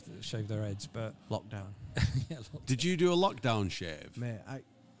definitely shaved their heads, but... Lockdown. Lockdown. Did you do a lockdown shave? Mate,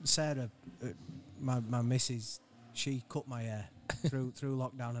 Sarah, my missus, she cut my hair through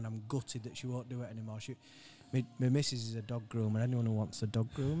lockdown, and I'm gutted that she won't do it anymore. My missus is a dog groomer. Anyone who wants a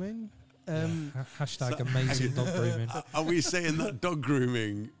dog grooming, Hashtag amazing dog grooming. Are we saying that dog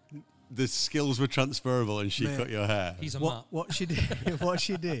grooming, the skills were transferable and she Mate, cut your hair? He's a mutt. what she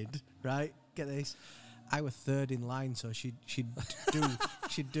did, right? Get this. I was third in line, so she'd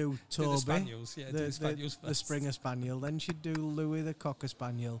do Toby, the Spaniels, yeah, the Spaniels the first. Springer Spaniel. Then she'd do Louis, the Cocker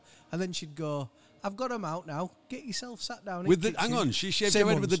Spaniel, and then she'd go, "I've got him out now. Get yourself sat down." With the, hang on, she shaved Same your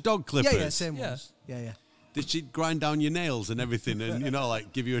head with the ones. dog clippers. Yeah, same Yeah. ones. Yeah. Did she grind down your nails and everything, and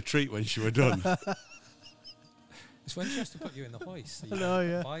like give you a treat when she were done? It's when she has to put you in the hoist. So you I know, can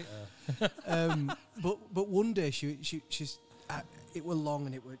yeah. bite her. But one day she's it was long,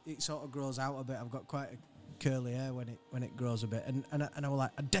 and it sort of grows out a bit. I've got quite a curly hair when it grows a bit, and I was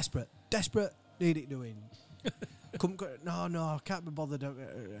like, I'm desperate, need it doing. No, I can't be bothered.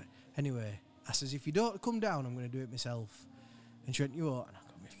 Anyway, I says, if you don't come down, I'm going to do it myself. And she went, you what? And I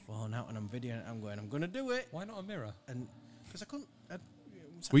got my phone out and I'm videoing it. I'm going to do it. Why not a mirror? And because I couldn't.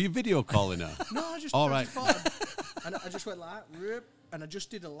 Were you video calling her? No, I just. All I right. just thought, and I just went like, rip, and I just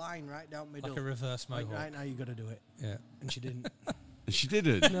did a line right down middle. Like a reverse Like, mohawk. right now, you got to do it. Yeah. And she didn't. And she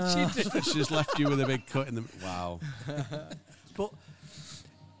didn't. No. She just left you with a big cut in the. Wow. But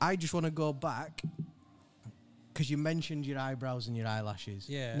I just want to go back because you mentioned your eyebrows and your eyelashes.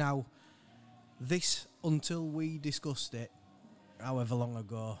 Yeah. Now, this, until we discussed it, however long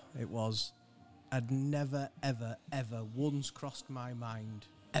ago it was, had never, ever, ever once crossed my mind,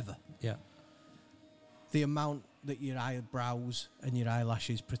 ever. Yeah. The amount that your eyebrows and your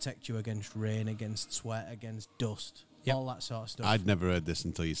eyelashes protect you against rain, against sweat, against dust, Yep. all that sort of stuff. I'd never heard this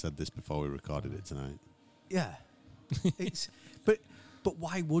until you said this before we recorded it tonight. Yeah. It's but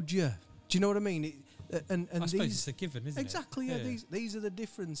why would you? Do you know what I mean? And I suppose these it's a given, isn't exactly, it? yeah. These are the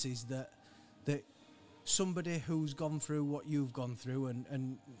differences that somebody who's gone through what you've gone through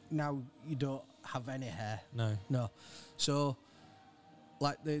and now you don't have any hair. No. So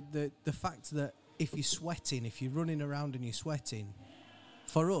like the fact that if you're sweating, if you're running around and you're sweating,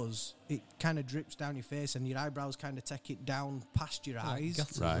 for us it kind of drips down your face and your eyebrows kind of take it down past your eyes.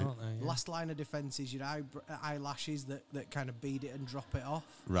 Gutters, Right. aren't they? Yeah. Last line of defence is your eyelashes that kind of bead it and drop it off.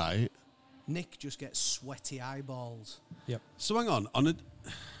 Right. Nick just gets sweaty eyeballs. So hang on.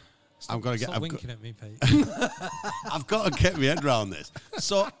 I've got to get. Stop winking at me, Pete. I've got to get my head around this.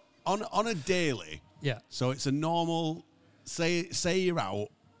 So on a daily. Yeah. So it's a normal. Say you're out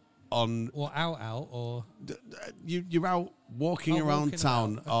on. Or out, or You're out walking Oh, around walking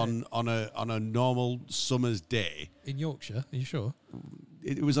town about, on a normal summer's day. in Yorkshire. Are you sure?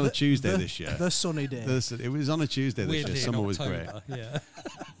 It was on a Tuesday this year. The sunny day. It was on a Tuesday this year. Weirdly in Summer was great. October, Yeah.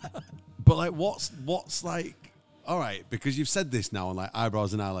 But like, what's like? All right, because you've said this now on like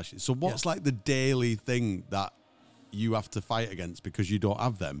eyebrows and eyelashes. So what's like the daily thing that you have to fight against because you don't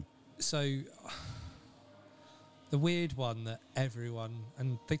have them? So the weird one that everyone,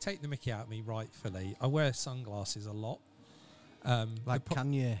 and they take the mickey out of me rightfully, I wear sunglasses a lot. Like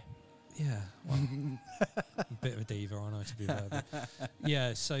Kanye. Yeah, well, a bit of a diva, I know, to be fair. But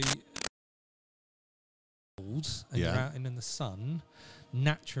yeah, so and you're Yeah. out in the sun,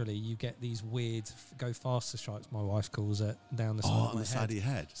 naturally you get these weird go faster stripes, my wife calls it, down the side of on my the side head. of your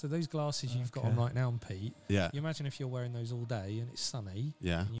head. So those glasses you've got on Okay. right now, Pete, Yeah. you imagine if you're wearing those all day and it's sunny,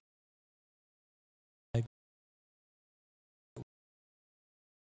 Yeah.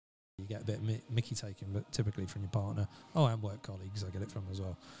 you get a bit of mickey taken, but typically from your partner. Oh, and work colleagues, I get it from as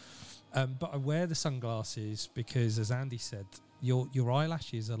well. But I wear the sunglasses because, as Andy said, your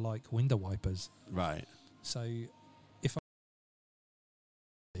eyelashes are like window wipers. Right. So if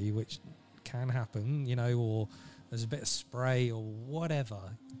which can happen, you know, or there's a bit of spray or whatever,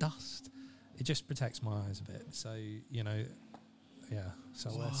 dust, it just protects my eyes a bit. So, you know, yeah. So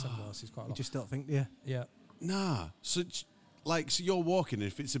I wear sunglasses quite a You lot. just don't think, yeah. Yeah. Nah. So you're walking,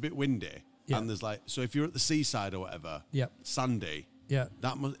 if it's a bit windy, Yeah. and there's like, so if you're at the seaside or whatever, Yeah. sandy, Yeah.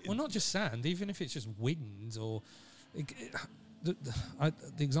 that must. Well, not just sand, even if it's just wind or... The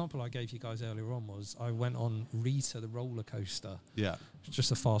example I gave you guys earlier on was I went on Rita, the roller coaster. Yeah. It's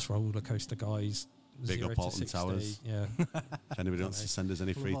just a fast roller coaster, guys. Big 0 up to Alton 60. Towers. Yeah. If anybody wants to send us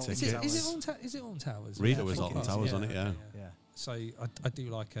any free Alton tickets. Is it on Towers? Rita Yeah, I was think Alton it is. Towers on it, yeah. Yeah. So I do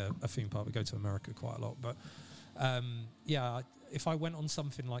like a theme park. We go to America quite a lot. But if I went on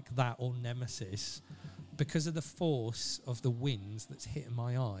something like that or Nemesis, because of the force of the winds that's hitting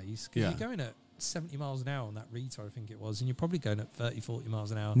my eyes, because you're going at 70 miles an hour on that Rita, I think it was, and you're probably going at 30, 40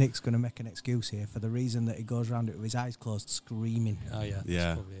 miles an hour. Nick's going to make an excuse here for the reason that he goes around it with his eyes closed screaming. Oh, yeah.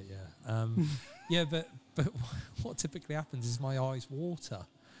 Yeah. That's probably it, yeah. Yeah, but what typically happens is my eyes water.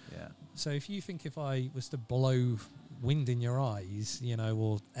 Yeah. So if you think if I was to blow wind in your eyes, you know,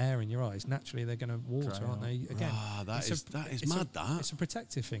 or air in your eyes, naturally they're going to water, Dry aren't out. they? Again, that is it's mad. It's a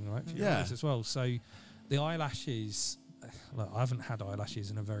protective thing, right, for your Yeah. eyes as well. So the eyelashes, look, I haven't had eyelashes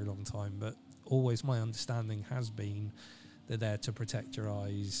in a very long time, but always my understanding has been they're there to protect your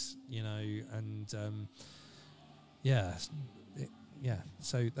eyes, you know, and yeah.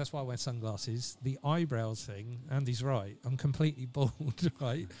 So that's why I wear sunglasses. The eyebrows thing, Andy's right. I'm completely bald,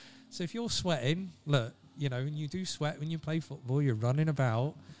 right? So if you're sweating, look, you know, and you do sweat when you play football, you're running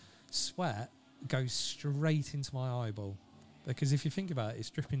about, sweat goes straight into my eyeball. Because if you think about it,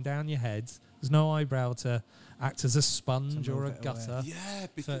 it's dripping down your head. There's no eyebrow to act as a sponge or a gutter. Yeah,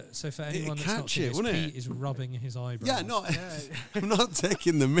 So for anyone that's not catch seen it, this, wouldn't Pete it? is rubbing his eyebrows. Yeah, no, I'm not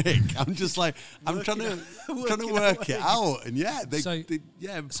taking the mick. I'm just like I'm trying to work it out, and push So it I'm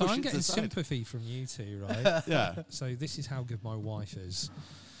to getting the side. sympathy from you two, right? Yeah, So this is how good my wife is.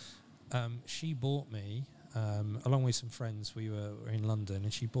 She bought me, along with some friends, we were in London,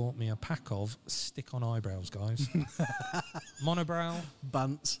 and she bought me a pack of stick-on eyebrows, guys. Monobrow.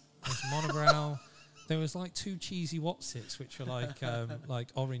 Bants. There's monobrow. There was like 2 cheesy Watsits, which are like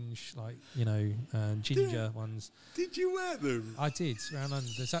orange, like, you know, ginger ones. did you wear them? I did around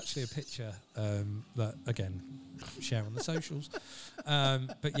London. There's actually a picture that again share on the socials.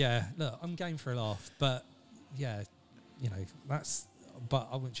 But yeah, look, I'm game for a laugh. But yeah, you know, that's. But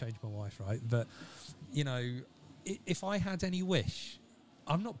I wouldn't change my wife, right? But you know, if I had any wish,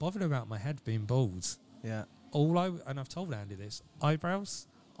 I'm not bothered about my head being bald. Yeah. And I've told Andy this: eyebrows,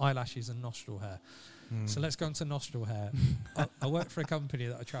 eyelashes, and nostril hair. So let's go into nostril hair. I work for a company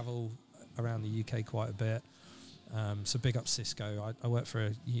that I travel around the UK quite a bit. So big up Cisco. I work for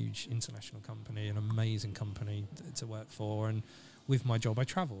a huge international company, an amazing company to work for. And with my job, I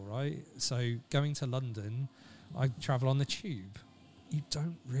travel, right? So going to London, I travel on the tube. You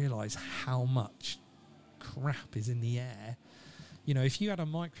don't realise how much crap is in the air. You know, if you had a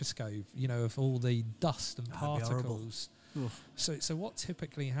microscope, you know, of all the dust and particles. So what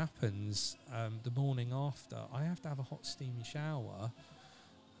typically happens the morning after, I have to have a hot steamy shower.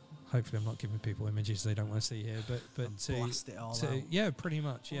 Hopefully I'm not giving people images they don't want to see here, but to blast it all out. Yeah, pretty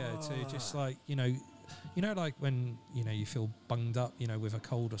much, yeah. To just like, you know, like when, you know, you feel bunged up, you know, with a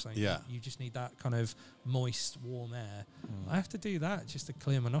cold or something. Yeah. You just need that kind of moist, warm air. I have to do that just to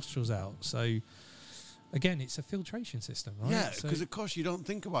clear my nostrils out. So again, it's a filtration system, right? Yeah, because of course you don't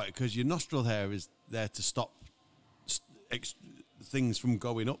think about it because your nostril hair is there to stop things from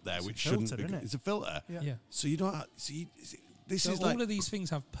going up there, which shouldn't be. It's a filter. Yeah. So you don't. This so is all like of these things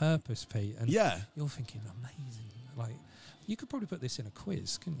have purpose, Pete. And yeah. you're thinking amazing. Like you could probably put this in a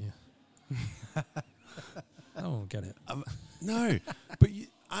quiz, couldn't you? I don't get it. No, but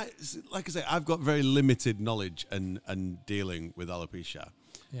like I say, I've got very limited knowledge and dealing with alopecia.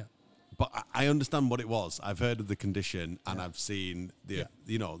 Yeah. But I understand what it was. I've heard of the condition and I've seen the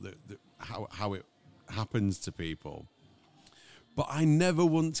how it happens to people. But I never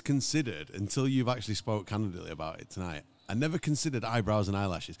once considered, until you've actually spoke candidly about it tonight, I never considered eyebrows and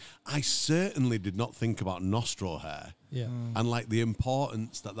eyelashes. I certainly did not think about nostril hair. Yeah. And like the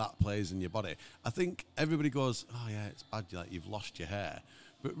importance that plays in your body. I think everybody goes, oh yeah, it's bad, like you've lost your hair.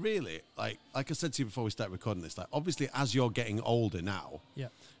 But really, like I said to you before we start recording this, like obviously as you're getting older now, Yeah.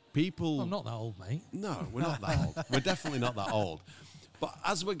 people... I'm not that old, mate. No, we're not that old. We're definitely not that old. But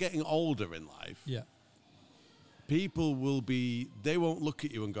as we're getting older in life, Yeah. people they won't look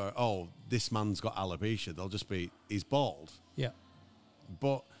at you and go, oh, this man's got alopecia. They'll just be, he's bald. Yeah.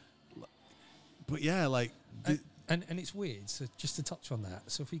 But yeah, like... And it's weird, so just to touch on that.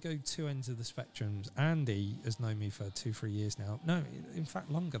 So if we go 2 ends of the spectrums, Andy has known me for 2-3 years now. No, in fact,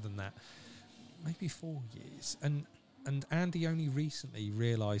 longer than that. Maybe 4 years. And Andy only recently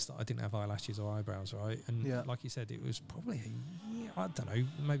realised that I didn't have eyelashes or eyebrows, right? And like you said, it was probably a year, I don't know,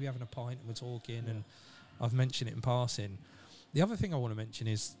 maybe having a pint and we're talking and I've mentioned it in passing. The other thing I want to mention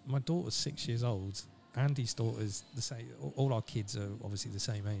is my daughter's 6 years old. Andy's daughter's the same. All our kids are obviously the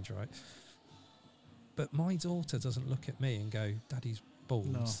same age, right? But my daughter doesn't look at me and go, Daddy's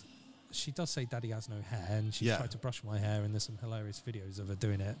bald. No. She does say Daddy has no hair, and she's tried to brush my hair, and there's some hilarious videos of her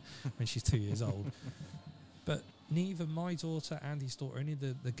doing it when she's 2 years old. But neither my daughter, Andy's daughter, any of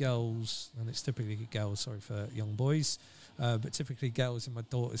the girls, and it's typically girls, sorry for young boys, but typically girls in my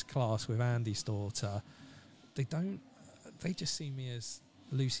daughter's class with Andy's daughter, they just see me as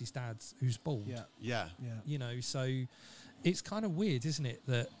Lucy's dad who's bald. Yeah. You know, so it's kind of weird, isn't it,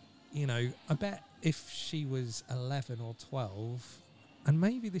 that, you know, I bet if she was 11 or 12, and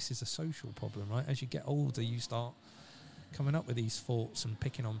maybe this is a social problem, right? As you get older, you start coming up with these thoughts and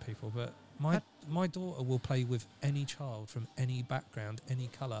picking on people. But my daughter will play with any child from any background, any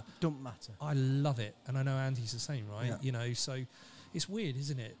colour. Don't matter. I love it, and I know Andy's the same, right? Yeah. You know, so it's weird,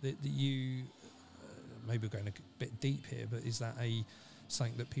 isn't it, that you maybe we're going a bit deep here, but is that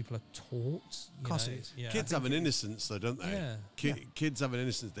something that people are taught? Of course it is. Yeah, Kids have an innocence, though, don't they? Yeah. Kids have an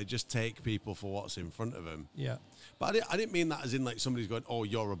innocence. They just take people for what's in front of them. Yeah. But I didn't mean that as in like somebody's going, "Oh,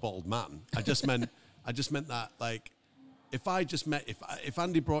 you're a bald man." I just meant that like if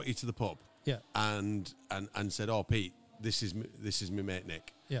Andy brought you to the pub, Yeah. and said, "Oh, Pete, this is my mate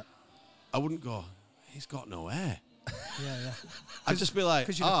Nick," Yeah. I wouldn't go, "He's got no hair." Yeah. I'd just be like,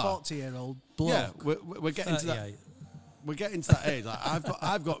 Because you're a 40-year-old bloke. yeah, we're getting to that. 38. We're getting to that age. Like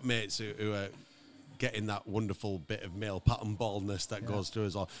I've got mates who are getting that wonderful bit of male pattern baldness that goes through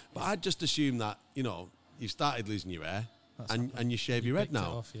us all. But I'd just assume that, you know, you've started losing your hair and you shave your head bicked it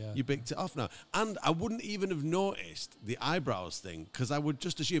now. off, yeah. You bicked it off now. And I wouldn't even have noticed the eyebrows thing because I would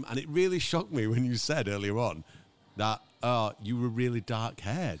just assume, and it really shocked me when you said earlier on that you were really dark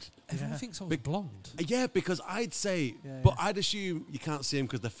haired. Everyone thinks I was blonde. Yeah, because I'd say, Yeah, but I'd assume you can't see them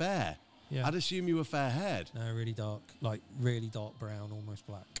because they're fair. Yeah. I'd assume you were fair haired. No, really dark, like really dark brown, almost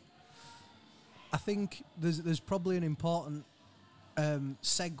black. I think there's probably an important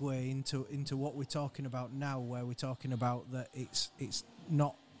segue into what we're talking about now, where we're talking about that it's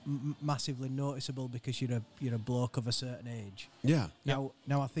not massively noticeable because you're a bloke of a certain age. Yeah. Now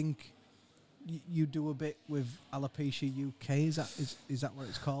I think you do a bit with Alopecia UK. Is that what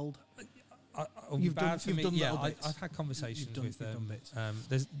it's called? You've done little yeah, bits. I've had conversations with them. You've done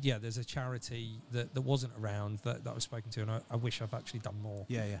bits. There's a charity that wasn't around that I've spoken to, and I wish I've actually done more.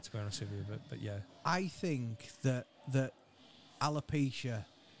 Yeah. To be honest with you, but yeah. I think that alopecia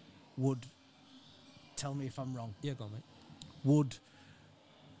would, tell me if I'm wrong, Yeah, go on, mate. would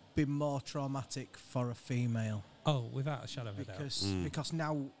be more traumatic for a female Oh, without a shadow of a doubt. because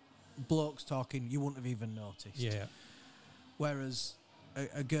now blokes talking, you wouldn't have even noticed. Yeah. Whereas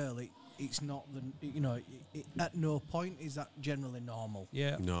a girl, it's not at no point is that generally normal.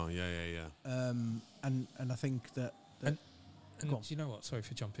 Yeah. No, yeah. And I think that And Go on. do you know what? Sorry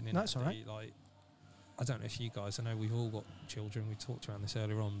for jumping in. That's all Andy. Like, I don't know if you guys, I know we've all got children. We talked around this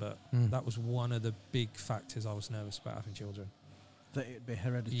earlier on, but that was one of the big factors I was nervous about having children. that it'd be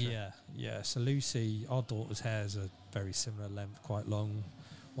hereditary. Yeah. So Lucy, our daughter's hairs are very similar length, quite long.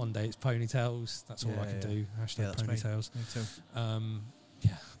 One day it's ponytails. That's all I can do. Hashtag that's me. ponytails. Me too.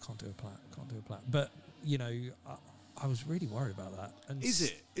 Yeah, can't do a plait. But, you know, I was really worried about that. And Is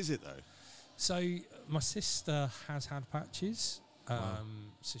it though? So my sister has had patches. Wow.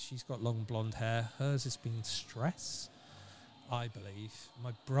 So she's got long blonde hair. Hers has been stress, I believe.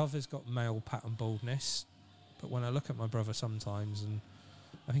 My brother's got male pattern baldness. But when I look at my brother sometimes, and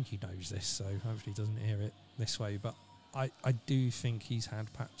I think he knows this, so hopefully he doesn't hear it this way, but I do think he's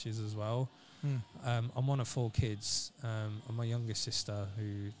had patches as well. I'm one of 4 kids, and my youngest sister,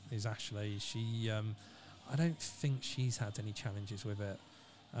 who is Ashley, she I don't think she's had any challenges with it.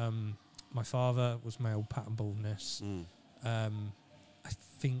 My father was male pattern baldness. I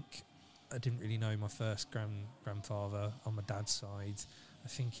think I didn't really know my first grandfather on my dad's side. I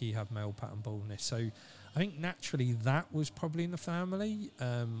think he had male pattern baldness. So I think naturally that was probably in the family.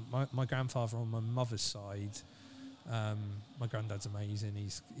 My grandfather on my mother's side, my granddad's amazing.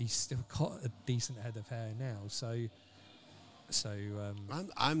 He's still got a decent head of hair now. So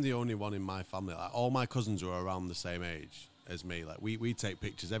I'm the only one in my family. Like, all my cousins are around the same age as me. Like we take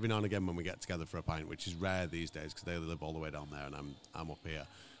pictures every now and again when we get together for a pint, which is rare these days because they live all the way down there and I'm up here.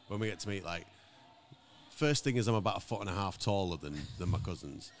 When we get to meet, like, first thing is I'm about 1.5 foot taller than my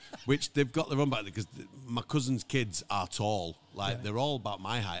cousins, which they've got their own back because my cousins' kids are tall. Like they're all about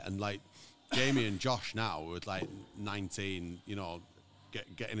my height, and like Jamie and Josh now with like 19, you know,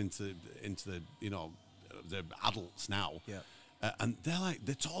 getting into the, you know, the adults now. Yeah. And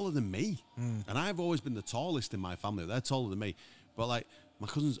they're taller than me. And I've always been the tallest in my family. They're taller than me. But like my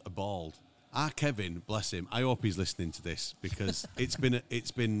cousins are bald. Our Kevin, bless him, I hope he's listening to this because it's been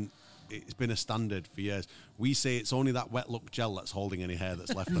a standard for years. We say it's only that wet look gel that's holding any hair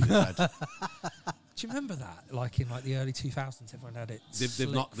that's left on his head. do you remember that? Like in like the early 2000s, everyone had it.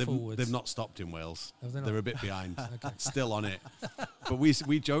 They've not stopped in Wales. Have they not? They're a bit behind. Still on it. But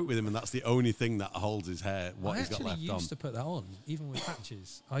we joke with him, and that's the only thing that holds his hair. What he's got left on. I actually used to put that on, even with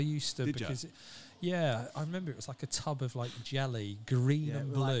patches. I used to. Did because yeah, I remember it was like a tub of like jelly, green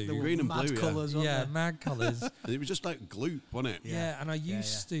and blue. Like Green and mad blue, colours, yeah, mad colours. It was just like gloop, wasn't it? Yeah, and I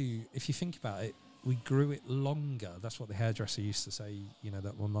used to, if you think about it, we grew it longer. That's what the hairdresser used to say, you know,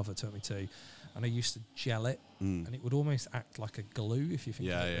 that my mother took me to. And I used to gel it, and it would almost act like a glue, if you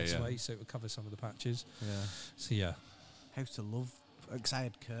think of it this way, so it would cover some of the patches. Yeah. So, yeah. I used to love, because I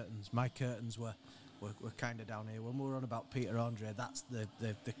had curtains. My curtains were kind of down here. When we were on about Peter Andre, that's the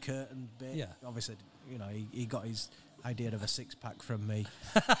curtain bit. Yeah. Obviously, you know, he got his idea of a 6-pack from me.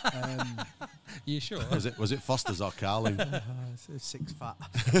 You sure? Was it Foster's or Carling? 6 fat.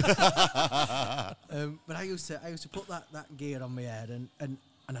 But I used to put that gear on my head and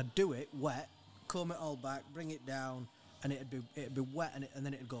I'd do it wet, comb it all back, bring it down, and it'd be wet and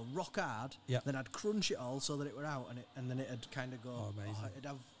then it'd go rock hard. Yep. Then I'd crunch it all so that it were out and then it'd kind of go. Oh, amazing. It'd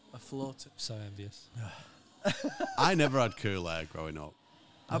have a float. So envious. I never had cool hair growing up.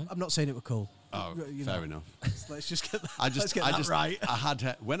 I'm not saying it were cool. Oh, You fair know. enough. Let's just get that. Let's get that right. I had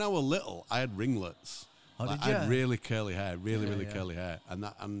hair. When I was little, I had ringlets. Oh, Like, did you? I had really curly hair, really Yeah. curly hair,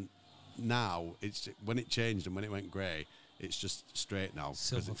 and now it's when it changed and when it went grey, it's just straight now. 'cause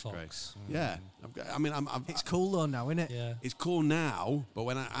Silver it's grey. fox. Yeah, I'm It's cool though now, isn't it? Yeah. It's cool now, but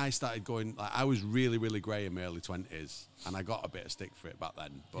when I started going, like, I was really grey in my early 20s, and I got a bit of stick for it back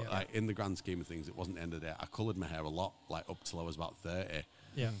then. But Yeah. like in the grand scheme of things, it wasn't the end of the day. I coloured my hair a lot, like up till I was about 30,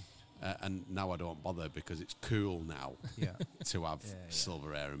 Yeah. and now I don't bother because it's cool now Yeah. to have Yeah.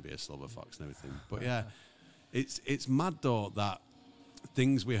 silver hair and be a silver fox and everything. But yeah, it's mad though that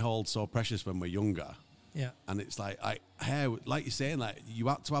things we hold so precious when we're younger. Yeah. And it's like hair, like you're saying, like you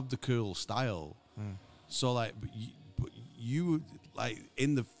had to have the cool style. So like, but you like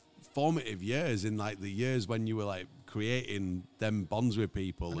in the formative years, in like the years when you were like creating them bonds with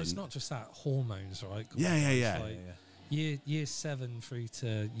people, And it's not just that, hormones, right? Yeah. It's like year 7 through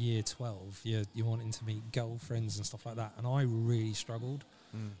to year 12, you're wanting to meet girlfriends and stuff like that. And I really struggled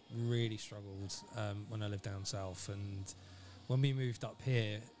when I lived down south. And when we moved up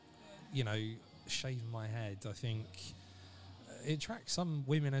here, you know, shaving my head, I think it attracts some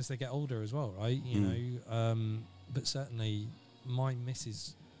women as they get older as well, right? You know, but certainly my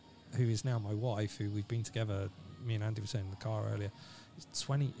missus, who is now my wife, who we've been together, me and Andy were saying in the car earlier, it's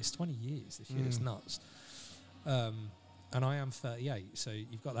 20 years this year. It's nuts. And I am 38, so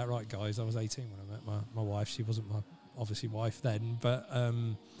you've got that right, guys. I was 18 when I met my wife. She wasn't my obviously wife then, but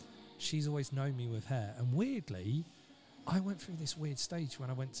she's always known me with hair. And weirdly, I went through this weird stage when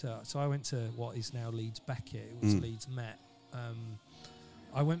I went to what is now Leeds Beckett. It was Leeds Met.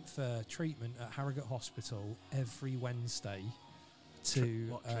 I went for treatment at Harrogate Hospital every Wednesday to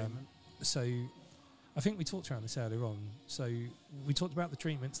What treatment? so I think we talked around this earlier on. So we talked about the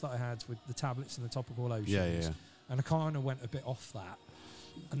treatments that I had with the tablets and the topical lotions. Yeah. And I kind of went a bit off that.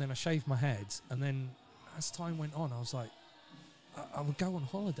 And then I shaved my head. And then as time went on, I was like, I would go on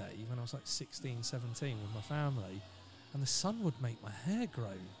holiday when I was like 16, 17 with my family. And the sun would make my hair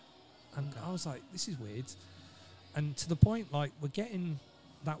grow. And I was like, this is weird. And to the point, like, we're getting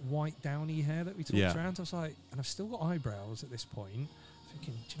that white downy hair that we talked around. I was like, and I've still got eyebrows at this point.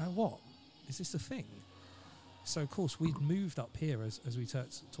 Thinking, do you know what? Is this a thing? So, of course, we'd moved up here, as we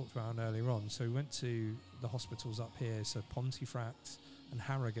talked about earlier on. So we went to the hospitals up here, so Pontefract and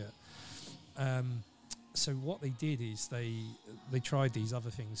Harrogate. So what they did is they tried these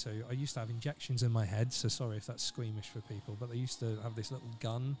other things. So I used to have injections in my head. So sorry if that's squeamish for people, but they used to have this little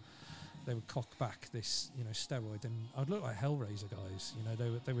gun. They would cock back this, you know, steroid, and I'd look like Hellraiser guys. You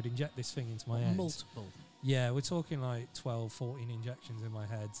know, they would inject this thing into my head. Multiple. Yeah, we're talking like 12, 14 injections in my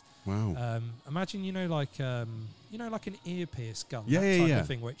head. Wow. Imagine, like an ear pierce gun. Yeah, that yeah, type of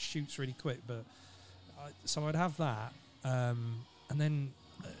thing where it shoots really quick. But so I'd have that, and then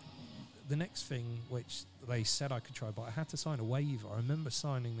the next thing which they said I could try, but I had to sign a waiver. I remember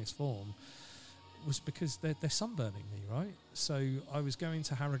signing this form. Was because they're sunburning me, right? So I was going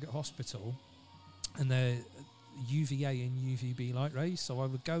to Harrogate Hospital, and they're UVA and UVB light rays. So I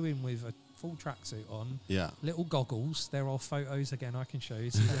would go in with a full tracksuit on, little goggles. There are photos again I can show you.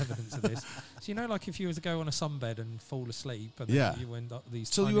 So there's evidence of this. So like if you were to go on a sunbed and fall asleep, and then you end up these.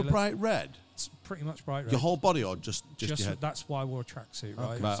 So you were bright red. It's pretty much bright red. Your whole body, or just your head? That's why I wore a tracksuit,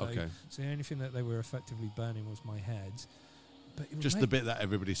 right? Right. So, Okay. So the only thing that they were effectively burning was my head. But it would Just the bit that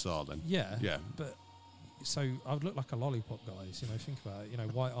everybody saw then. Yeah. Yeah. But so I would look like a lollipop, guys. Think about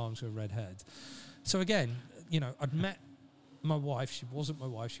it. White arms with a red head. So again, I'd met my wife. She wasn't my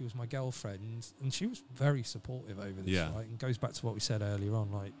wife. She was my girlfriend, and she was very supportive over this. Right, and goes back to what we said earlier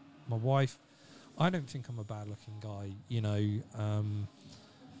on. Like my wife, I don't think I'm a bad-looking guy.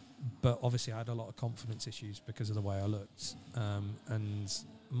 But obviously I had a lot of confidence issues because of the way I looked. And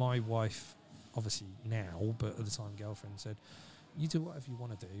my wife, obviously now, but at the time girlfriend, said, you do whatever you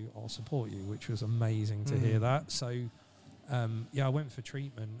want to do, I'll support you, which was amazing to hear that. So I went for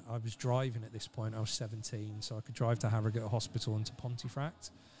treatment. I was driving at this point. I was 17, so I could drive to Harrogate Hospital and to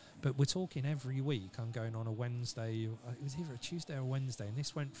Pontefract. But we're talking every week. I'm going on a Wednesday. It was either a Tuesday or a Wednesday, and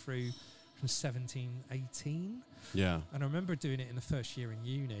this went through from 17, 18. Yeah. And I remember doing it in the first year in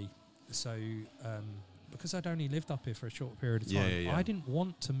uni. So, because I'd only lived up here for a short period of time, I didn't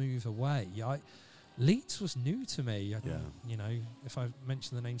want to move away. Leeds was new to me. You know, if I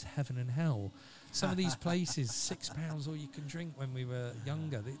mention the names Heaven and Hell, some of these places, £6 all you can drink when we were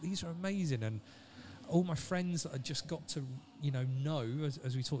younger. These are amazing. And all my friends that I just got to, know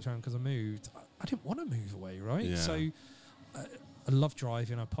as we talked around because I moved, I didn't want to move away, right? Yeah. So I love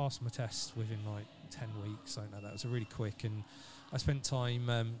driving. I passed my test within like 10 weeks. I know that was really quick. And I spent time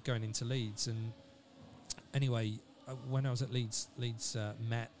going into Leeds. And anyway, when I was at Leeds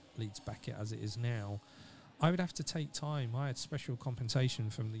Met, Leeds Beckett as it is now, I would have to take time. I had special compensation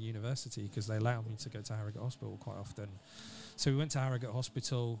from the university because they allowed me to go to Harrogate Hospital quite often. So we went to Harrogate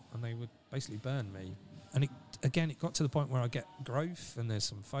Hospital and they would basically burn me. And it got to the point where I get growth and there's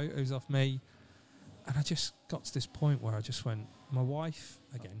some photos of me. And I just got to this point where I just went, my wife,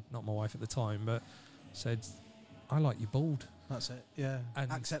 again, not my wife at the time, but said, I like you bald. That's it, yeah.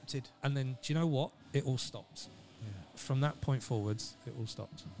 And accepted. And then, do you know what? It all stopped. Yeah. From that point forwards, it all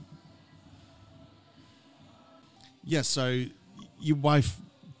stopped. Yeah, so your wife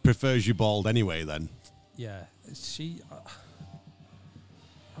prefers you bald anyway then? Yeah, she...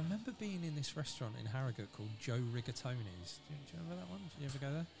 I remember being in this restaurant in Harrogate called Joe Rigatoni's. Do you remember that one? Did you ever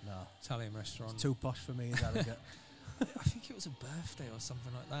go there? No. Italian restaurant. It's too posh for me, is Harrogate. I think it was a birthday or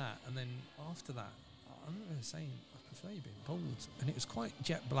something like that. And then after that, I remember saying, I prefer you being bald. And it was quite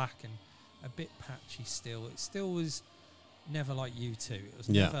jet black and a bit patchy still. It still was never like you two. It was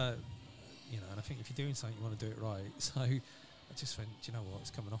never, and I think if you're doing something, you want to do it right. So I just went, do you know what?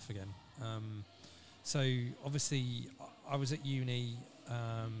 It's coming off again. So obviously I was at uni,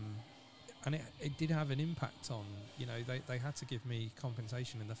 and it did have an impact on, they had to give me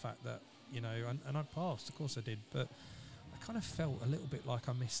compensation in the fact that, and I passed, of course I did, but I kind of felt a little bit like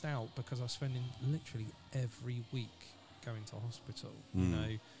I missed out because I was spending literally every week going to hospital,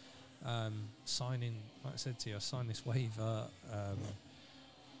 signing, like I said to you, I signed this waiver,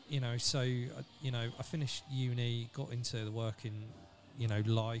 so, I finished uni, got into the working,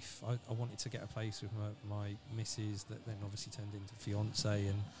 life. I wanted to get a place with my missus that then obviously turned into fiance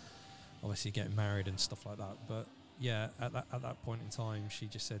and obviously getting married and stuff like that. But yeah, at that point in time, she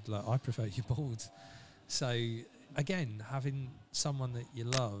just said, look, I prefer you bald. So again, having someone that you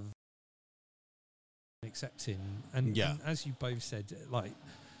love, accepting, and as you both said, like,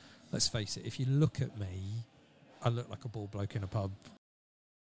 let's face it, if you look at me, I look like a bald bloke in a pub.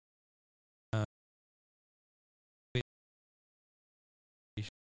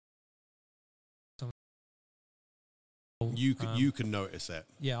 You can notice it.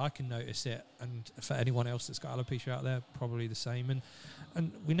 Yeah, I can notice it, and for anyone else that's got alopecia out there, probably the same.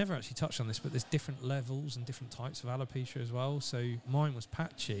 And we never actually touched on this, but there's different levels and different types of alopecia as well. So mine was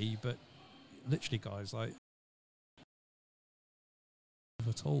patchy, but literally, guys, like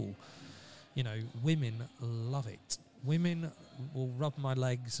at all, women love it. Women will rub my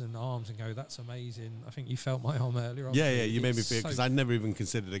legs and arms and go, that's amazing. I think you felt my arm earlier on. Yeah, you made me feel, because I'd never even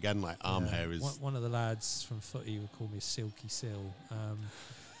considered, again, like arm hair is... One of the lads from footy would call me Silky Sil.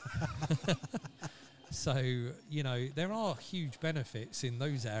 So, there are huge benefits in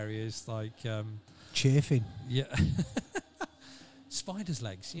those areas, like... chafing. Yeah. Spider's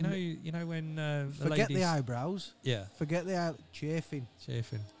legs. You know when forget the eyebrows. Yeah. Forget the chafing.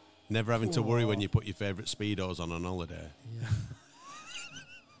 Chafing. Never having to worry when you put your favourite Speedos on holiday. Yeah.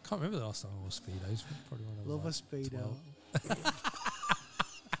 Can't remember the last time I wore Speedos. Probably when I was Love a Speedo.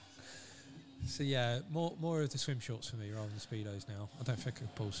 So yeah, more of the swim shorts for me rather than Speedos now. I don't think I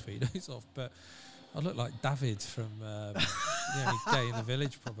could pull Speedos off, but I look like David from the only gay in the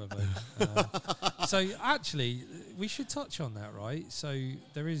village, probably. So actually, we should touch on that, right? So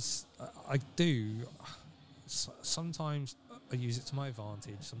there is, I do, sometimes I use it to my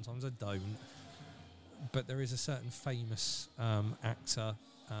advantage, sometimes I don't. But there is a certain famous actor,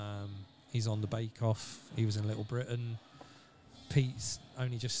 he's on the Bake Off, he was in Little Britain. Pete's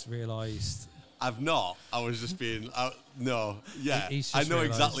only just realised... I've not. I was just being... no, yeah. I know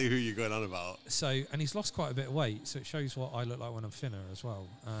exactly who you're going on about. So, and he's lost quite a bit of weight, so it shows what I look like when I'm thinner as well.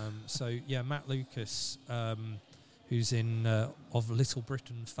 So, yeah, Matt Lucas, who's in of Little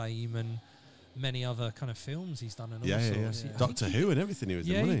Britain fame and many other kind of films he's done and all sorts. Yeah. Doctor Who and everything he was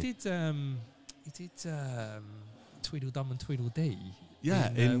in, wasn't he did Tweedledum and Tweedledee.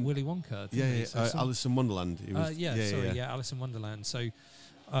 Yeah, in Willy Wonka. So Alice in Wonderland. Alice in Wonderland. So,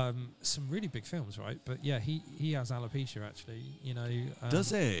 some really big films, right? But yeah, he has alopecia actually.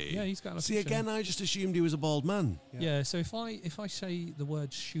 Does he? Yeah, he's got alopecia. See, again, I just assumed he was a bald man. Yeah. So if I say the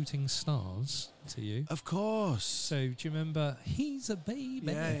word shooting stars to you, of course. So do you remember? He's a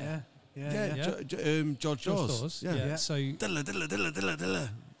baby. Yeah. George Dawes. Yeah. So Dilla, dilla, dilla, dilla, dilla.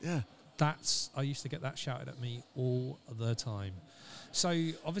 Yeah. I used to get that shouted at me all the time. So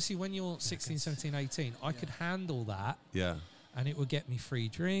obviously when you're 16, 17, 18, I could handle that. Yeah. And it would get me free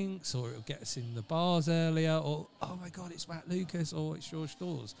drinks, or it would get us in the bars earlier, or, oh my God, it's Matt Lucas, or it's George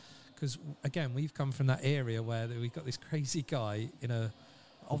Dawes. Because, again, we've come from that area where we've got this crazy guy in a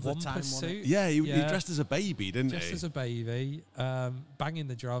Wampa suit. Yeah, he dressed as a baby, didn't he? Dressed as a baby, banging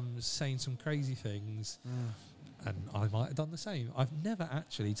the drums, saying some crazy things. And I might have done the same. I've never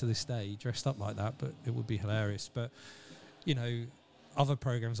actually, to this day, dressed up like that, but it would be hilarious. But, you know, other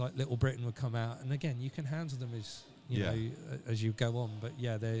programs like Little Britain would come out, and again, you can handle them as... You know, as you go on. But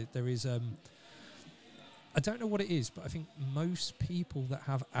yeah, there is, I don't know what it is, but I think most people that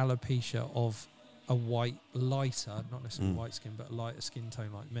have alopecia of a lighter, not necessarily white skin, but a lighter skin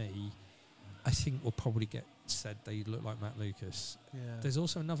tone like me, I think will probably get said they look like Matt Lucas. Yeah. There's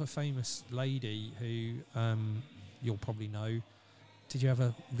also another famous lady who you'll probably know. Did you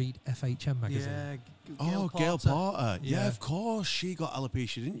ever read FHM magazine? Yeah. Gail Porter. Yeah, of course. She got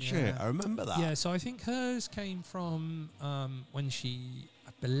alopecia, didn't she? I remember that. Yeah, so I think hers came from when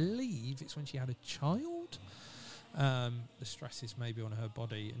I believe it's when she had a child. The stresses maybe on her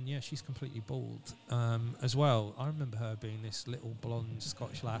body. And yeah, she's completely bald as well. I remember her being this little blonde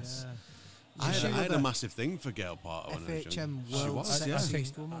Scottish lass. Yeah. I had a massive thing for Gail Porter when I was young. FHM World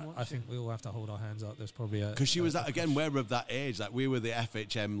Sexiest Woman. I think we all have to hold our hands up. There's probably because she was that again. We're of that age. Like we were the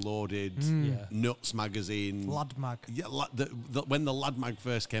FHM loaded Nuts magazine, Lad Mag. Yeah, when the Lad Mag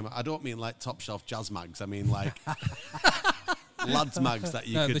first came out. I don't mean like top shelf jazz mags. I mean like lads mags that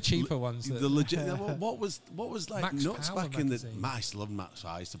you could the cheaper ones. The legit. What was like Max Nuts Power back magazine. in the? I used to love Max.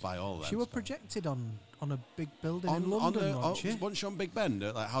 I used to buy all of them. She was projected on a big building in London, wasn't she? Wasn't she on Big Ben,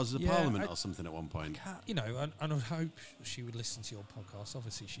 like Houses of Parliament or something at one point? You know, and I hope she would listen to your podcast.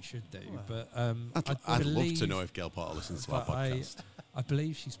 Obviously, she should do. Well, but I'd love to know if Gail Porter listens to our podcast. I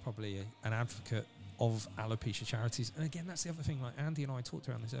believe she's probably an advocate of alopecia charities. And again, that's the other thing. Like Andy and I talked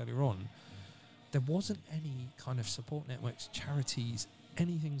around this earlier on. There wasn't any kind of support networks, charities,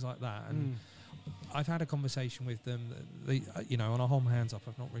 anything like that. And I've had a conversation with them. They, you know, on a whole hands up,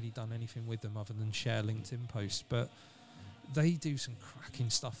 I've not really done anything with them other than share LinkedIn posts. But they do some cracking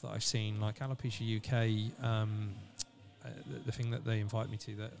stuff that I've seen, like Alopecia UK. The thing that they invite me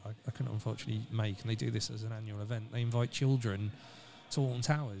to that I couldn't unfortunately make, and they do this as an annual event. They invite children to Alton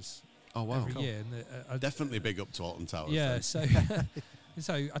Towers. Oh wow! Every year, and definitely big up to Alton Towers. Yeah, so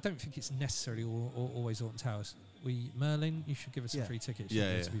so I don't think it's necessarily always Alton Towers. Merlin, you should give us some free tickets.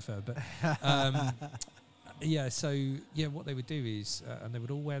 To be fair, but so what they would do is, and they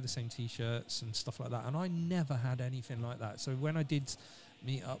would all wear the same T-shirts and stuff like that. And I never had anything like that. So when I did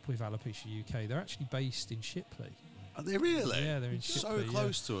meet up with Alopecia UK, they're actually based in Shipley. Are they really? Yeah, they're in Shipley. So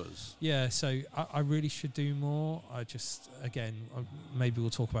close to us. Yeah, so I really should do more. I just, again, maybe we'll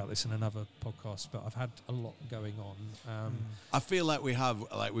talk about this in another podcast, but I've had a lot going on. I feel like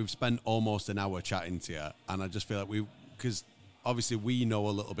we've spent almost an hour chatting to you, and I just feel like because obviously we know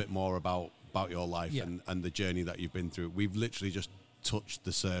a little bit more about your life and the journey that you've been through. We've literally just touched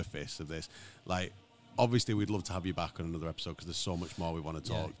the surface of this. Like, obviously, we'd love to have you back on another episode because there's so much more we want to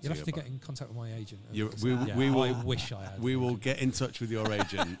talk to you You'll have to about. get in contact with my agent. I wish I had. We will get in touch with your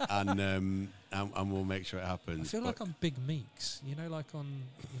agent and we'll make sure it happens. I feel like I'm Big Meeks, you know, like on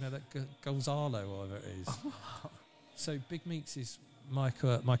that Gonzalo or whatever it is. So Big Meeks is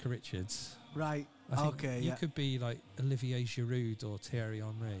Micah Richards. Right. Okay. You could be like Olivier Giroud or Thierry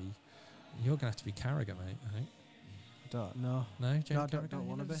Henry. You're gonna have to be Carragher, mate. I think. Don't know. No, James I Carragher, don't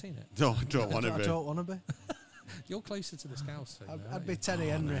want to be. Seen it? Don't want to be. I don't want to be. You're closer to the Scouse thing. I'd be Terry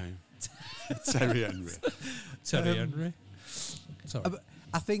Henry. No. Terry Henry. Terry Henry. Sorry.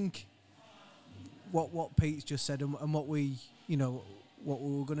 I think what Pete's just said and what we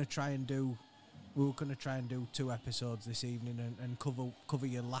were going to try and do. We were going to try and do 2 episodes this evening and cover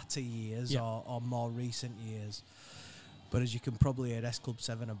your latter years or more recent years. But as you can probably hear, S Club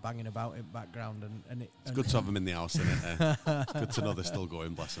 7 are banging about in background, and it's good to have them in the house, isn't it? Good to know they're still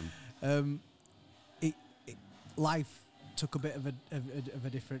going, bless them. Life took a bit of a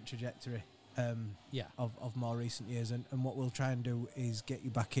different trajectory. Of more recent years, and what we'll try and do is get you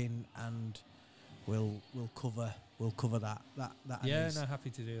back in, and we'll cover that.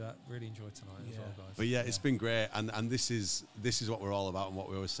 Happy to do that. Really enjoyed tonight as well, guys. But it's been great, and this is what we're all about and what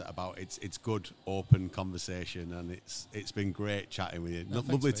we always set about. It's good, open conversation, and it's been great chatting with you.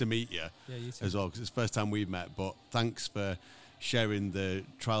 Lovely to meet you, you too. As well, because it's the first time we've met. But thanks for sharing the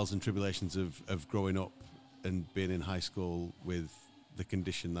trials and tribulations of growing up and being in high school with the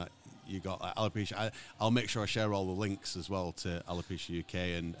condition that you got like alopecia. I'll make sure I share all the links as well to Alopecia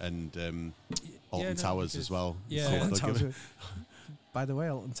UK and Alton Towers as well. Yeah. So Alton they'll give Towers. By the way,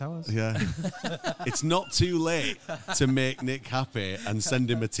 Alton Towers. Yeah. It's not too late to make Nick happy and send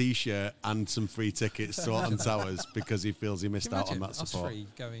him a T-shirt and some free tickets to Alton Towers because he feels he missed out on that support. Us three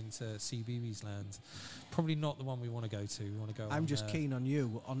going to CBeebies Land. Probably not the one we want to go to. We want to go. I'm just keen on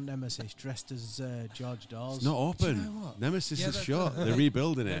you on Nemesis, dressed as George Dawes. It's not open. Do you know what? Nemesis Yeah, is they're- shut. they're- They're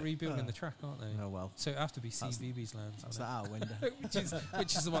rebuilding They're it. rebuilding the track, aren't they? Oh well, So it have to be CBeebies Land. that's that our window.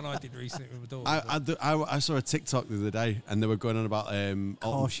 which is the one I did recently with my daughter. I saw a TikTok the other day and they were going on about Of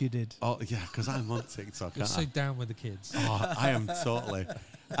course you did. Oh yeah, because I'm on TikTok. You're Aren't so I? down with the kids. Oh, I am totally.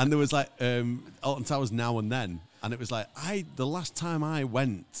 And there was like Alton Towers now and then, and it was like the last time I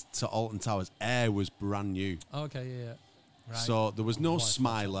went to Alton Towers, air was brand new. Oh, okay, yeah. Right. So there was no Why?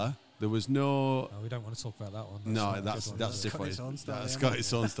 Smiler. There was no. Oh, we don't want to talk about that one. No, not a that's good one, that's is it? got different. its own story, That's hasn't got it?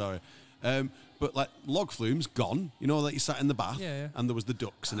 its own story. But like log flume's gone. You know that you sat in the bath, Yeah, yeah. and there was the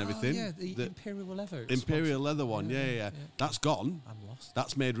ducks and everything. Oh, yeah, the The Imperial leather. Imperial leather one. Yeah. That's gone. I'm lost.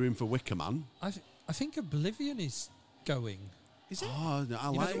 That's made room for Wicker Man. I think Oblivion is going. Is it? Oh, no,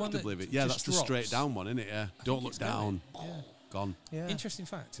 I You know the like one the that Oblivion. Yeah, just that's the drops? straight down one, isn't it? Yeah. Don't think look it's down. going. Yeah. Gone. Yeah. Interesting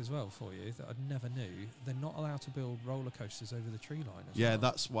fact as well for you that I never knew. They're not allowed to build roller coasters over the tree line. As Yeah, well.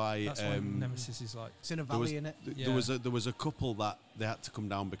 that's why. That's why Nemesis is like. It's in a there was, valley, in it. th- Yeah. there was a couple that they had to come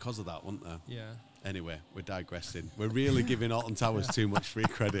down because of that, weren't there? Yeah. Anyway, we're digressing. We're really giving Alton Towers too much free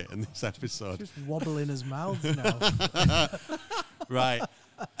credit in this episode. Just wobbling his mouth now. Right.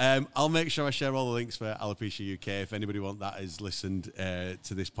 I'll make sure I share all the links for Alopecia UK. If anybody that has listened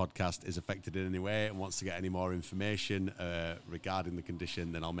to this podcast is affected in any way and wants to get any more information regarding the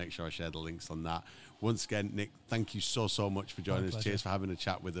condition, then I'll make sure I share the links on that. Once again, Nick, thank you so much for joining us. pleasure. Cheers for having a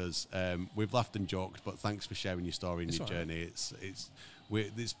chat with us. We've laughed and joked, but thanks for sharing your story and It's your all right. journey. It's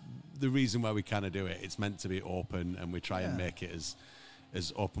the reason why we kind of do it. It's meant to be open, and we try and Yeah. make it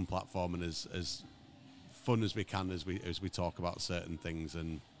as open platform and as fun as we can as we talk about certain things.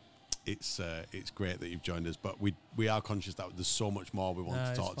 And it's great that you've joined us, but we are conscious that there's so much more we want No, to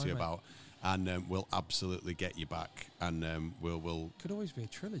it's talk to you fine, mate. about, and we'll absolutely get you back, and we'll Could always be a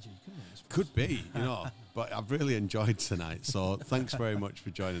trilogy, couldn't it? I suppose? could be, you know. But I've really enjoyed tonight, so thanks very much for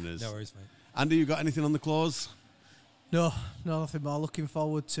joining us. No worries, mate. Andy, you got anything on the close? No, nothing more. Looking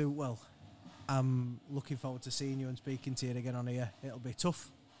forward to, I'm looking forward to seeing you and speaking to you again on here. It'll be tough,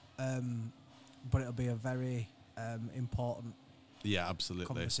 but it'll be a very important Yeah, absolutely.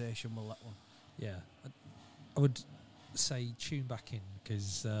 conversation. We'll let one. Yeah. I would say tune back in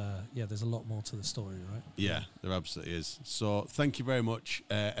because, there's a lot more to the story, right? Yeah, there absolutely is. So thank you very much,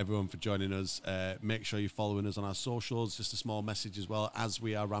 everyone, for joining us. Make sure you're following us on our socials. Just a small message as well, as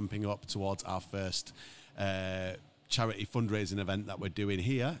we are ramping up towards our first charity fundraising event that we're doing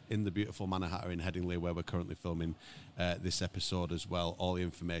here in the beautiful Manor Hatter in Headingley, where we're currently filming this episode as well. All the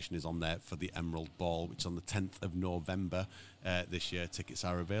information is on there for the Emerald Ball, which is on the 10th of November this year. Tickets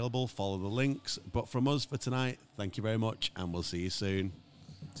are available. Follow the links. But from us for tonight, thank you very much, and we'll see you soon.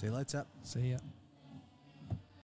 See you later. See ya.